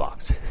of conformal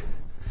blocks,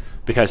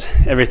 because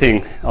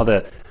everything, all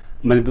the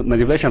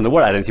manipulation of the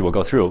word identity will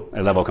go through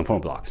a level of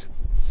conformal blocks.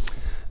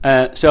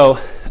 So,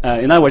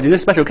 in other words, in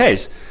this special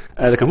case,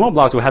 the conformal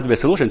blocks will have to be a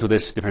solution to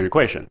this differential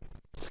equation.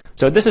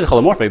 So this is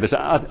holomorphic. There's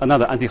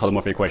another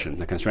anti-holomorphic equation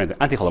that constrains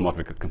the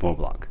anti-holomorphic conformal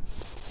block.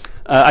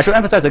 I should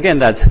emphasize again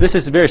that this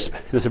is a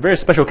very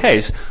special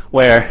case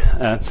where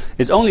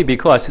it's only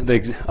because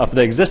of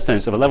the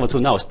existence of a level 2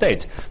 null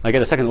state I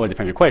get a second order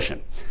differential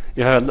equation.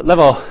 If I have a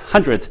level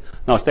 100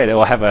 null state, it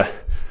will have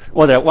a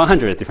order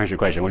 100 differential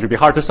equation, which would be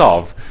hard to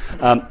solve.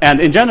 And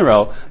in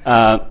general,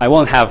 I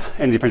won't have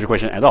any differential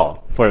equation at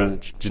all for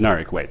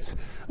generic weights,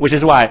 which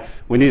is why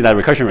we need that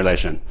recursion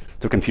relation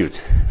to compute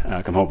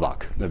conformal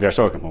block, the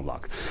Virasoro conformal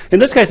block. In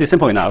this case, it's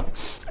simple enough.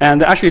 And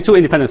there are actually two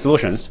independent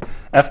solutions,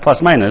 f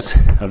plus minus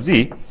of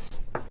z,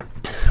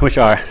 which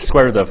are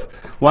square root of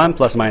 1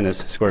 plus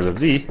minus square root of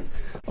z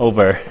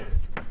over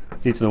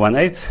z to the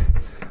 1/8,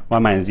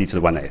 1 minus z to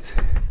the 1/8.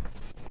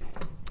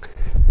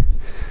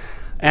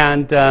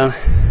 And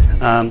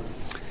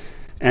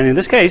in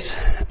this case,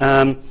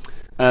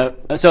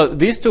 so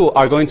these two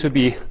are going to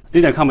be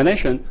linear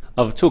combination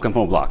of two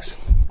conformal blocks.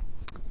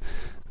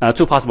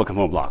 Two possible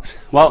conformal blocks.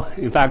 Well,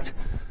 in fact,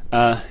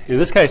 in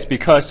this case,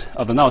 because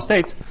of the null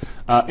state,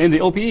 in the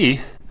OPE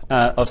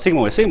of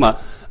sigma with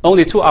sigma,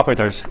 only two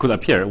operators could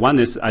appear. One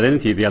is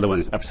identity, the other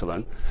one is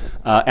epsilon.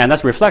 And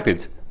that's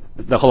reflected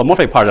the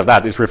holomorphic part of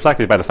that is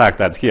reflected by the fact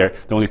that here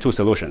there are only two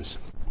solutions.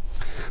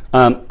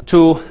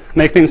 To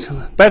make things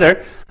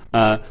better,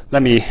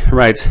 let me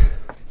write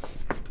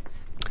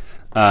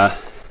the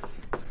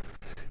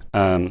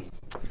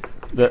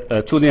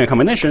two linear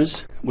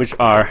combinations, which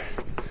are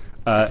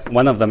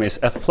one of them is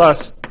f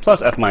plus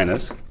f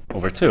minus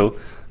over 2.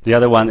 The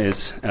other one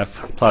is f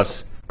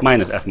plus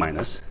minus f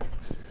minus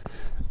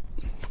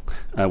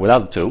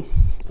without the 2.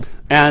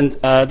 And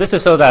this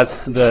is so that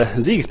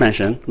the z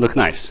expansion look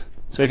nice.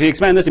 So if you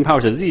expand this in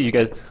power to z, you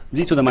get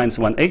z to the minus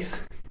 1/8,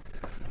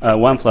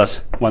 1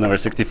 plus 1 over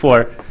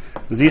 64,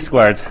 z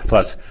squared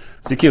plus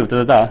z cubed,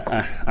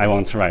 I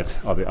won't write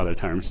all the other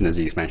terms in the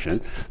z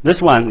expansion.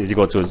 This one is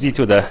equal to z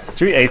to the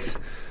 3/8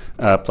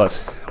 plus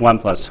 1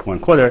 plus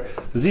 1/4,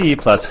 z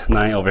plus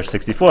 9 over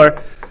 64,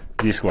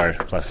 z squared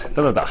plus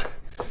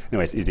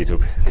Anyway, it's easy to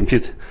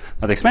compute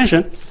the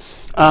expansion.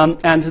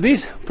 And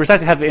these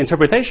precisely have the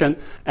interpretation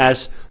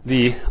as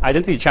the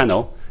identity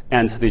channel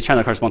and the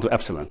channel correspond to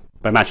epsilon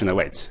by matching the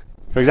weights.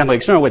 For example,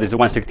 external weight is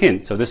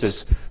 1/16, so this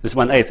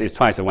 1/8 is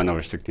twice the 1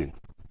 over 16.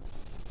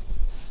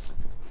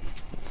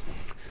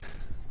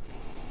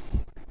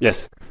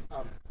 Yes?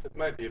 It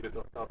might be a bit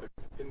off topic.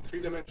 In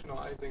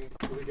three-dimensionalizing,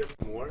 do we get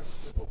more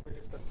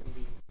operators that can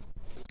be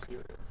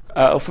inferior?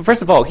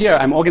 First of all, here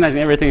I'm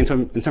organizing everything in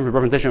terms of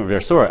representation of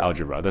Virasoro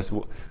algebra.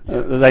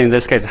 That in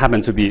this case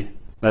happen to be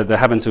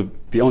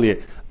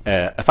only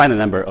a finite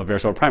number of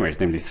Virasoro primaries,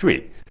 namely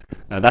 3.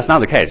 That's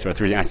not the case for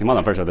 3D Einstein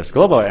model. First of all, there's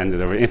global, and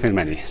there were infinite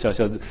many. So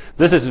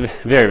this is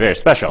very, very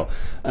special.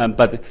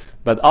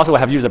 But also, we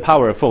have used the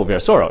power of full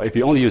Virasoro. If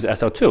you only use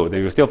SL2, then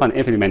you will still find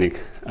infinite many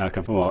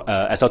conformal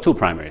SL2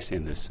 primaries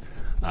in this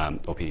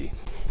OPE.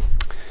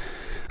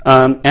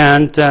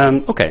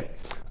 Okay.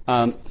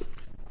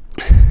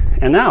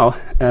 And now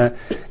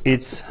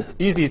it's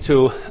easy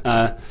to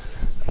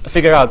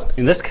figure out,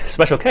 in this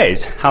special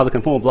case, how the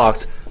conformal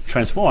blocks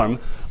transform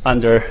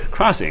under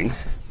crossing.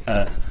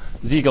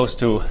 Z goes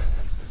to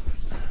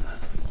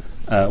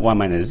 1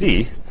 minus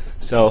z.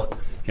 So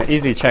you can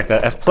easily check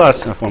that f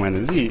plus of 1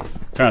 minus z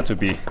turn out to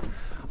be,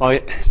 well,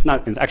 it's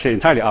not actually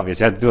entirely obvious.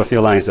 You have to do a few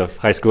lines of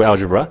high school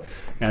algebra,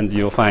 and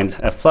you'll find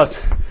f plus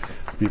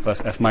z plus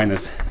f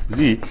minus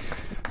z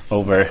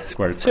over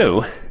square root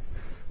 2,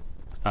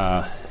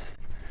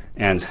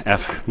 and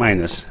f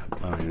minus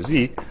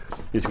z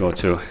is equal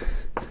to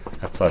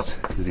f plus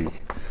z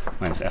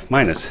minus f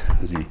minus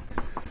z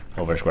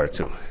over square root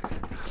 2.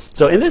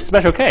 So in this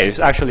special case,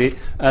 actually,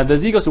 the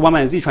z goes to 1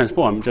 minus z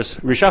transform just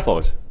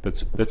reshuffles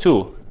the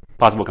two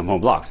possible conformal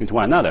blocks into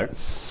one another.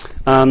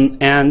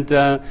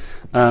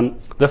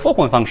 The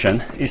 4-point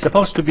function is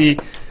supposed to be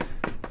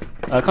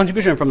a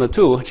contribution from the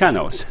two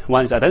channels.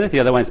 One is identity,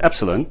 the other one is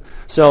epsilon.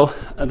 So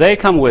they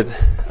come with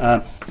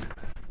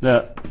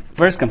the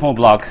first conformal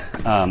block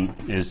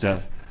is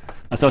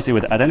associated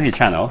with the identity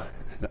channel,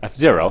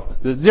 f0.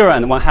 The 0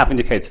 and 1/2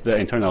 indicate the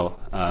internal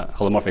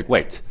holomorphic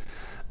weight.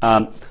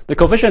 The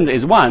coefficient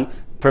is 1,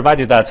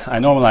 provided that I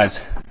normalize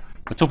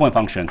the 2-point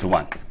function to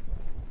 1.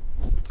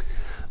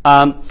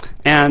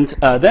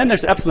 Then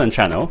there's the epsilon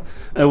channel,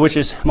 which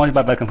is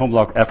multiplied by conformal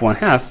block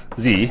f1/2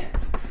 z,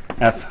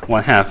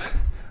 f1/2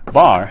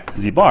 bar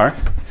z bar.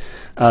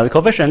 The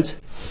coefficient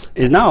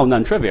is now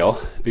non-trivial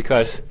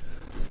because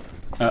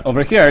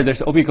over here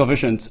there's OP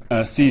coefficient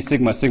c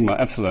sigma sigma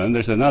epsilon.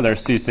 There's another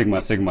c sigma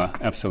sigma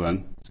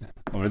epsilon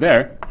over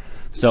there.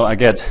 So I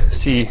get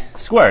c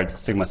squared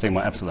sigma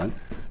sigma epsilon,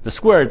 the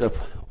square root of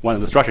one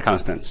of the structure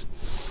constants.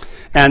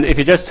 And if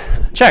you just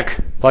check,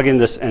 plug in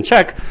this and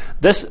check,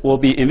 this will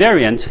be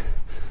invariant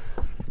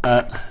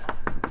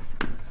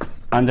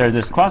under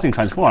this crossing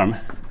transform.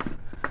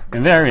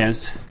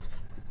 Invariance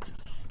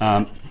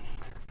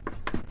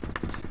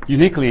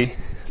uniquely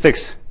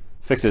fixes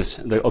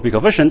the OP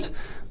coefficient,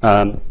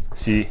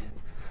 c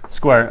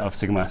square of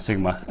sigma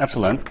sigma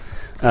epsilon,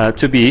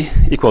 to be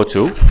equal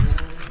to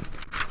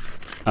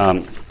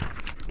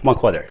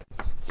 1/4.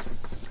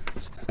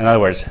 In other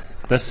words,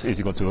 this is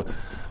equal to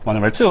 1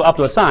 over 2 up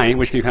to a sign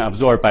which you can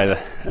absorb by the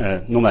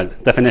normal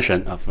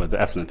definition of the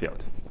epsilon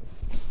field.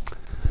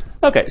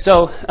 Okay,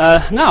 so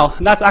now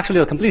that's actually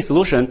a complete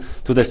solution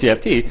to the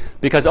CFT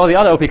because all the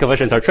other OP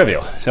coefficients are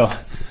trivial. So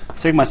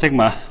sigma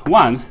sigma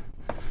 1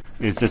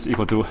 is just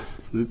equal to,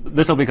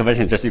 this OP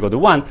coefficient is just equal to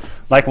 1.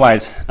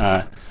 Likewise,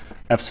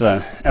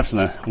 epsilon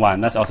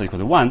 1, that's also equal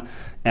to 1.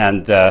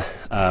 And so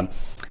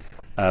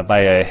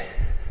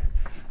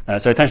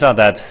it turns out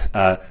that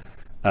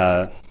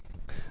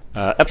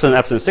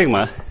epsilon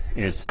sigma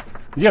is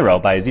 0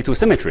 by Z2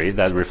 symmetry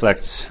that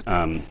reflects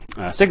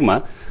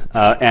sigma.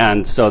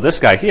 And so this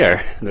guy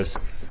here, this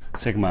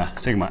sigma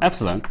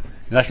epsilon,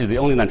 is actually the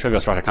only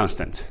non-trivial structure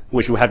constant,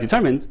 which we have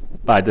determined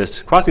by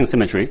this crossing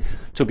symmetry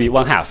to be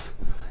 1/2.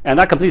 And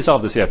that completely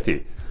solves the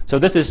CFT. So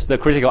this is the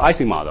critical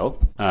Ising model,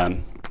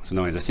 so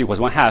known as the C equals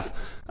 1/2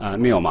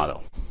 Mio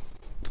model.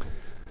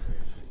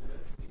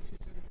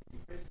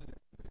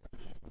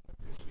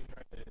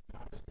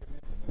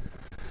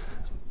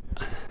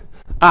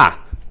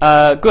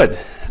 Good.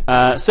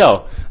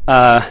 So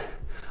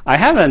I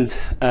haven't,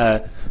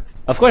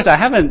 of course, I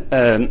haven't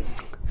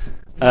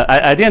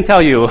I didn't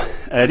tell you,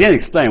 I didn't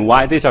explain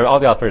why these are all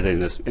the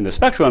operators in the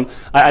spectrum.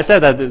 I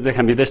said that there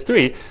can be these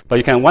three, but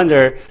you can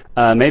wonder,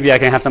 maybe I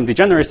can have some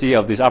degeneracy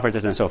of these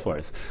operators and so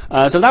forth.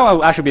 So that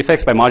will actually be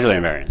fixed by modular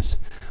invariance.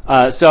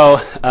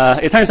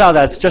 It turns out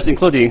that just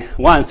including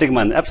 1,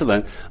 sigma, and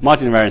epsilon,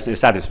 modular invariance is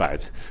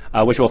satisfied,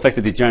 which will fix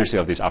the degeneracy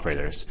of these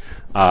operators.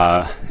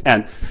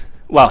 And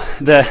well,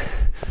 the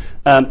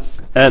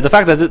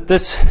fact that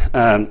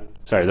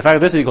the fact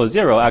that this equals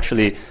 0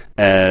 actually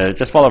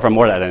just follow from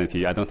Mord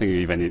identity. I don't think you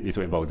even need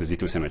to invoke the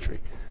Z2 symmetry.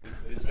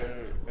 Is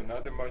there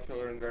another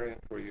modular invariant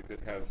where you could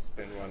have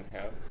spin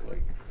 1/2,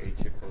 like H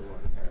equal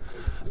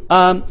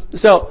 1/2?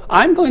 So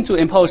I'm going to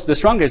impose the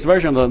strongest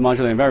version of the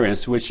modular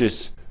invariance, which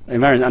is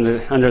invariant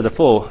under the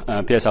full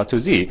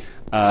PSL2Z,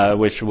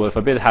 which will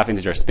forbid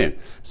half-integer spin.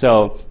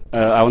 So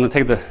I want to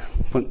take the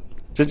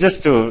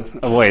just to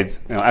avoid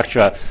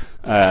extra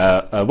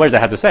words I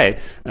have to say.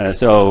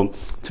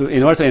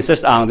 In order to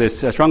insist on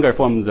this stronger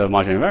form of the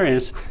modular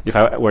invariance, if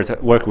I were to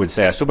work with,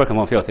 say, a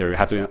superconformal field theory, I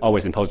have to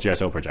always impose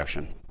GSO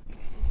projection.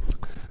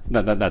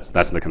 That's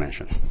the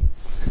convention.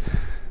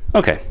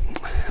 Okay.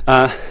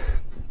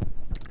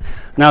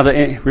 Now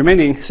the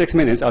remaining 6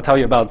 minutes, I'll tell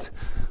you about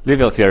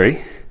Liouville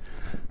theory,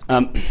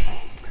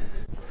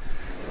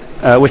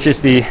 which is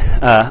the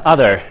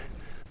other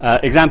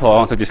example I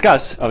want to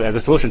discuss as a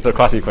solution to the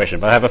crossing equation,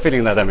 but I have a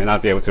feeling that I may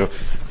not be able to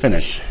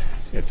finish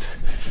it.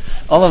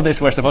 All of this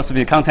were supposed to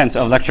be content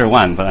of lecture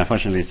 1, but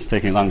unfortunately it's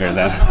taking longer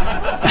than.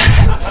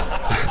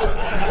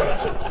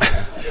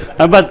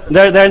 But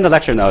they're in the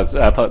lecture notes.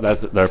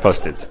 They're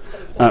posted.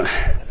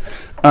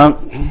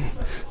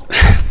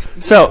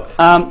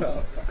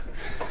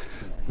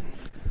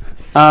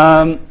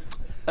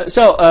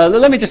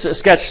 Let me just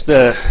sketch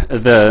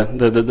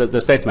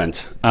the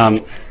statement.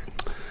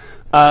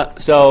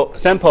 So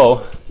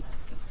sample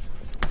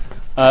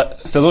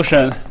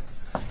solution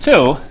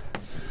 2.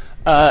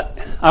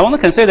 I want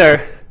to consider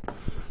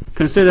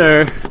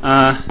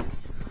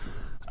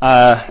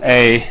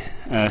a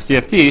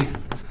CFT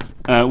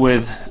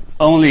with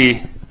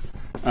only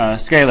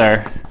scalar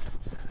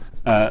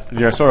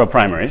Virasoro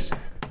primaries.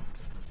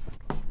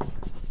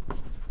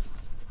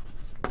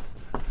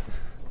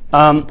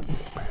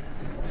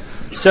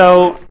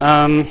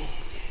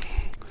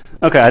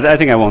 Okay, I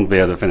think I won't be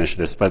able to finish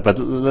this, but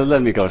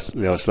let me go a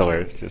little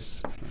slower,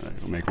 just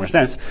to make more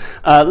sense.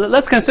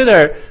 Let's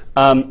consider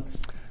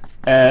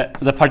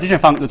the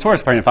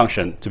torus partition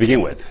function to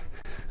begin with,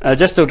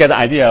 just to get an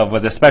idea of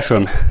what the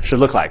spectrum should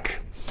look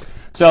like.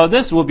 So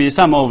this will be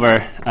sum over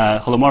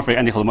holomorphic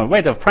anti-holomorphic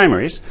weight of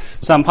primaries,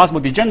 some possible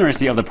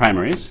degeneracy of the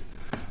primaries,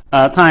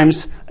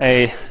 times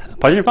a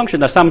partition function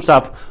that sums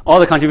up all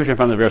the contribution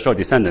from the Virasoro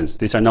descendants.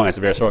 These are known as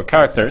Virasoro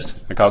characters.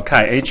 They're called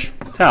chi h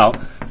tau,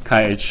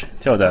 chi h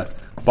tilde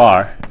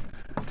bar,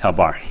 tau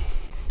bar.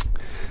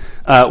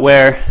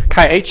 Where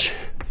chi h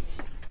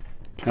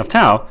of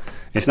tau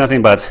is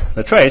nothing but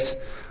the trace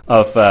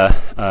of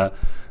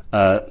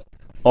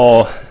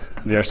all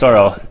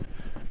Virasoro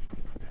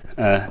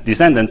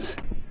descendants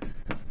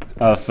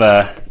of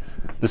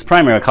this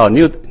primary called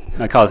nu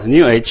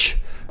h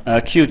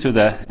q to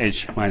the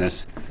h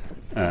minus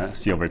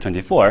c over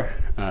 24,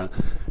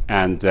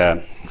 and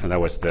that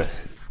was the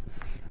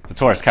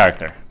torus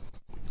character.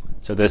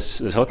 So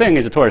this whole thing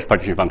is a torus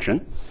partition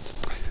function,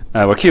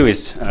 where q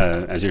is,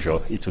 as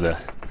usual, e to the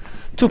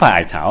 2 pi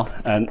I tau,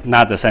 and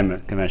not the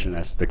same convention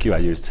as the q I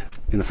used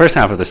in the first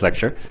half of this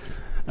lecture,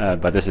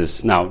 but this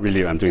is now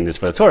really I'm doing this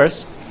for the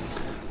torus.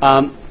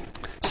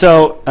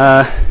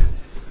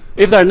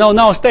 If there are no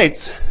null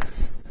states,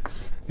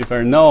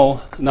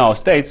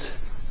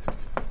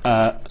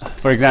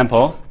 for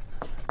example,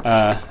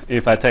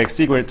 if I take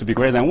c to be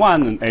greater than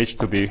 1 and h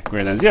to be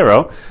greater than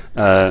 0,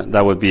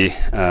 that would be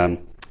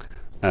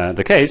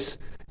the case.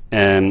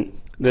 And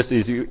this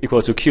is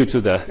equal to q to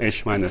the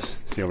h minus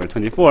c over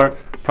 24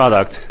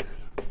 product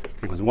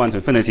equals 1 to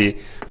infinity,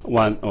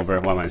 1 over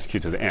 1 minus q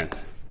to the n.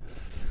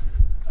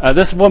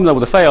 This formula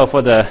would fail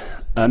for the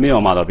Mio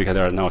model because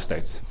there are no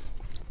states.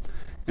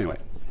 Anyway.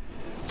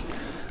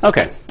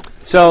 Okay.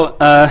 So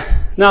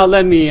now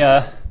let me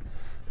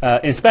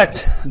inspect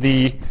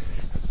the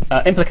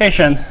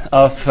implication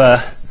of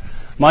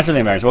modular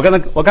invariance.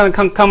 We're gonna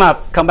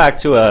come back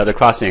to the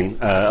crossing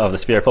of the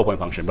sphere 4-point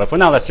function. But for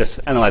now, let's just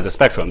analyze the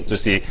spectrum to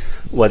see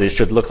what it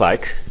should look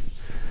like.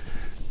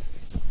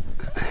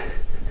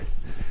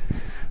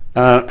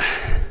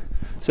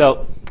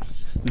 So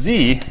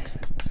z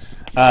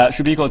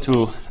should be equal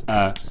to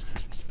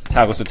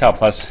tau goes to tau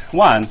plus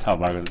 1, tau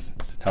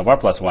bar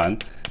plus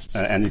 1,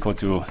 and equal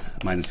to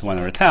minus 1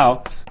 over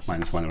tau,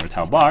 minus 1 over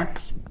tau bar.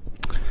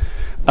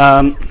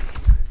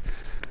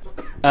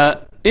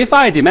 If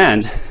I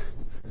demand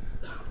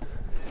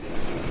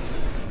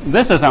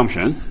this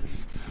assumption,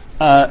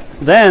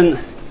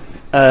 then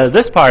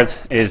this part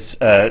is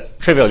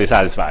trivially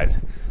satisfied,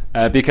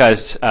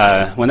 because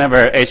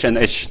whenever h and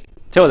h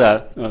tilde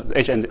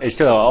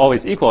are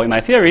always equal in my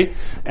theory,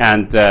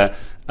 and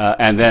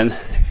then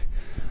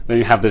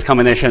you have this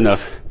combination of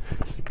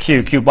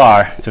q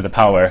bar to the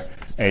power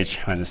h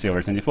minus c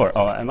over 24.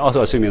 Oh, I'm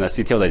also assuming that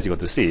c tilde is equal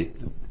to c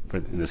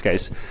in this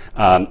case.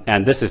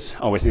 And this is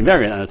always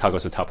invariant, and the tau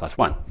goes to tau plus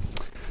 1.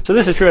 So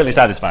this is truly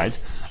satisfied.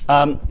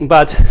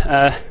 But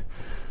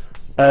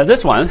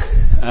this one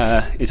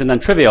is a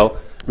non-trivial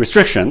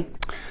restriction.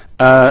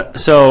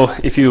 So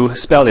if you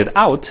spell it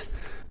out,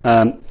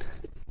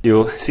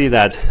 you'll see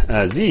that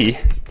z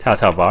tau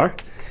tau bar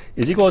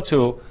is equal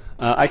to,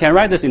 I can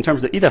write this in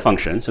terms of the eta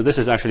function. So this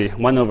is actually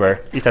 1 over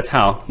eta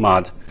tau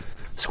mod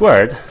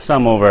squared,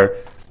 sum over,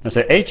 let's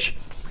say, h.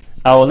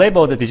 I will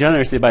label the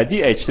degeneracy by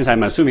dh, since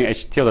I'm assuming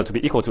h tilde to be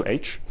equal to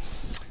h.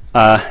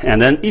 And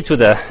then e to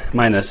the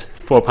minus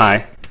 4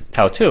 pi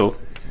tau 2,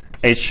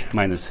 h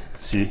minus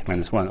c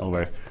minus 1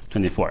 over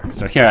 24.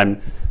 So here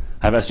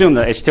I've assumed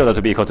that h tilde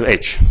to be equal to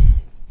h.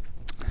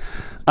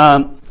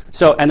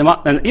 So and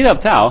eta of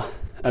tau,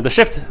 the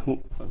shift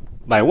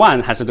by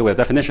 1 has to do with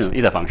the definition of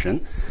eta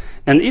function.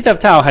 And eta of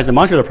tau has a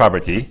modular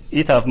property,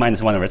 eta of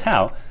minus 1 over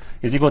tau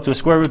is equal to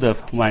square root of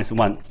minus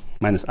 1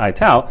 minus I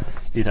tau,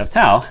 eta of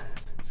tau.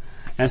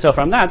 And so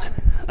from that,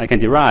 I can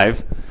derive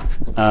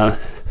the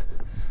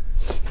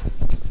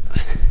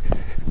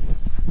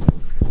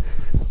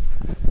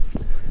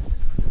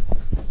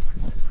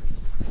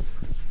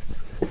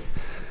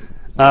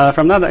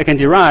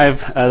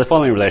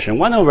following relation: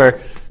 1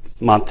 over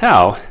mod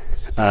tau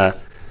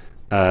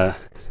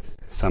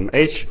sum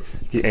h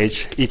dh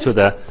e to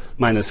the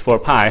minus 4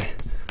 pi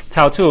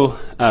tau 2.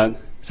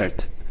 Sorry,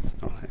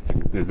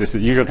 this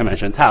is usual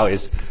convention. Tau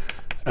is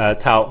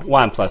tau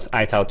 1 plus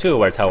I tau 2,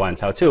 where tau 1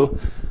 tau 2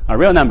 are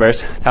real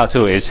numbers. Tau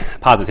 2 is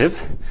positive.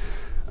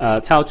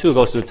 Tau 2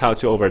 goes to tau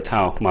 2 over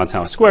tau mod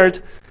tau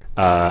squared,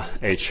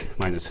 h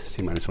minus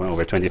c minus 1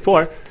 over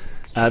 24.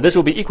 This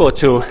will be equal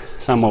to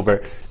sum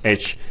over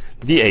h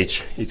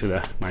dh e to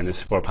the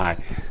minus 4 pi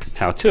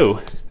tau 2,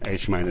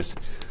 h minus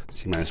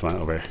c minus 1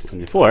 over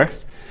 24.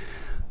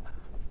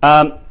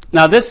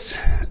 Now this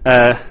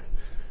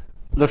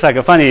looks like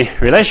a funny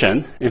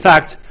relation. In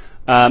fact,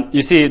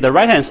 you see the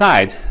right-hand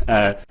side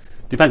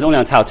depends only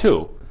on tau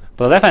 2,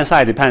 but the left-hand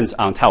side depends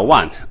on tau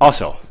 1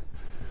 also.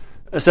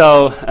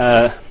 So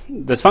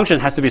this function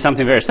has to be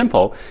something very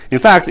simple. In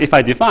fact, if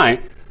I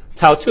define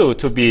tau 2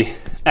 to be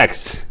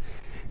x,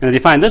 and I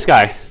define this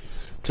guy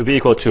to be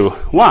equal to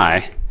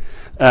y,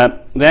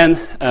 then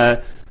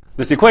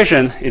this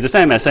equation is the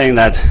same as saying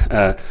that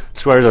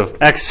square root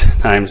of x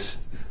times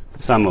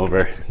sum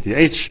over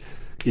dh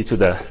e to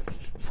the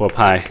 4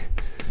 pi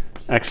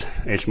x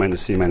h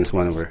minus c minus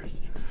 1 over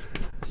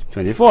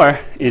 24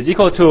 is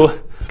equal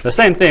to the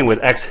same thing with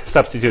x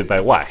substituted by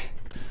y.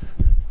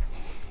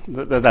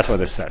 That's what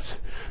this says.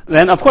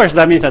 Then, of course,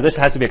 that means that this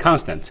has to be a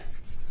constant.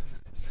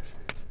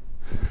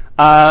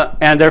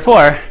 And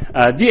therefore,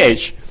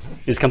 dh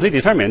is completely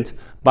determined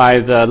by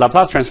the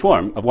Laplace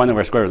transform of 1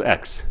 over square root of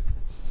x.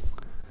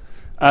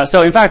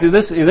 So in fact, in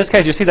this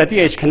case, you see that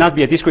dh cannot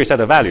be a discrete set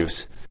of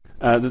values.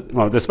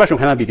 The spectrum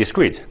cannot be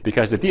discrete,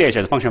 because the dh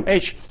as a function of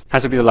h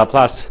has to be the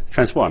Laplace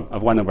transform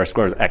of 1 over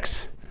square root of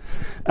x.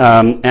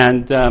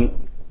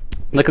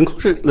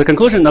 The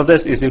conclusion of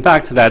this is, in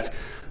fact, that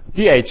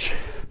dh,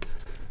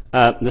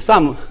 the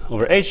sum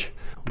over h,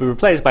 will be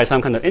replaced by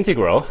some kind of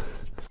integral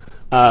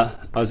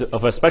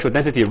of a special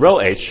density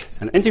rho h.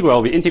 An integral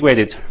will be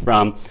integrated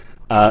from,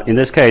 in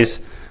this case,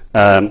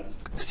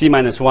 c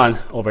minus 1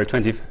 over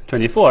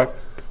 24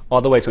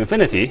 all the way to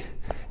infinity.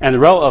 And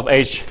rho of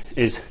h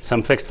is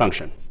some fixed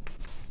function.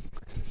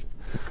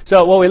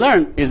 So what we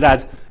learned is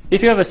that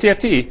if you have a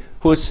CFT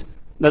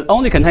that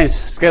only contains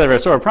scalar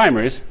restored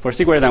primers for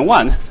c greater than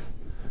 1,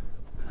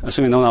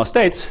 assuming no null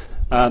states,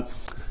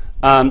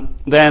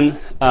 then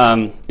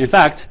in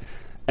fact,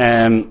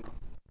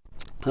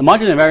 the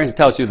modular invariance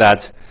tells you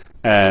that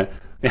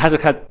it has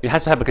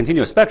to have a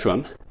continuous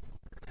spectrum,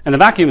 and the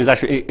vacuum is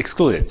actually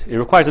excluded. It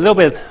requires a little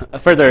bit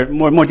further,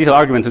 more detailed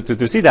argument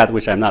to see that,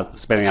 which I'm not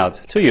spelling out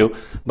to you,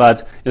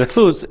 but it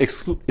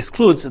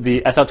excludes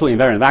the SL2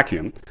 invariant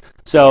vacuum.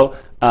 So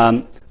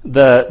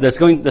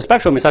the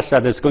spectrum is such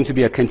that there's going to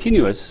be a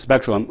continuous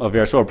spectrum of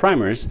Virasoro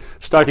primers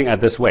starting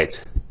at this weight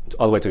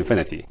all the way to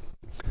infinity.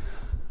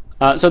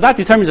 So that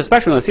determines the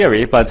spectrum of the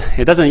theory, but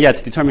it doesn't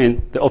yet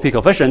determine the OP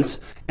coefficients.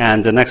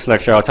 And the next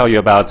lecture, I'll tell you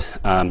about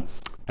how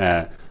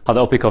the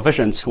OP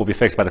coefficients will be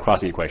fixed by the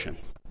crossing equation.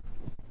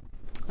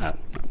 Time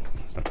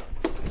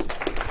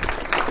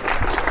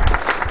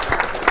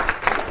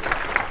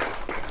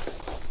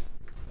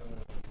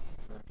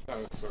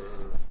for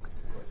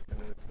question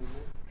and answer.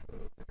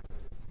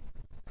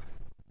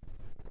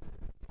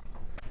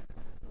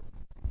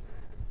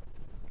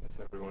 Guess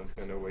everyone's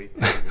gonna wait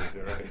till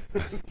you arrive. The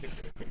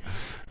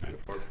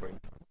PowerPoint.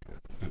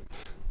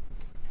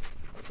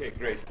 Okay,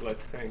 great.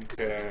 Let's thank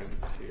you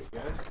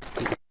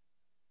again.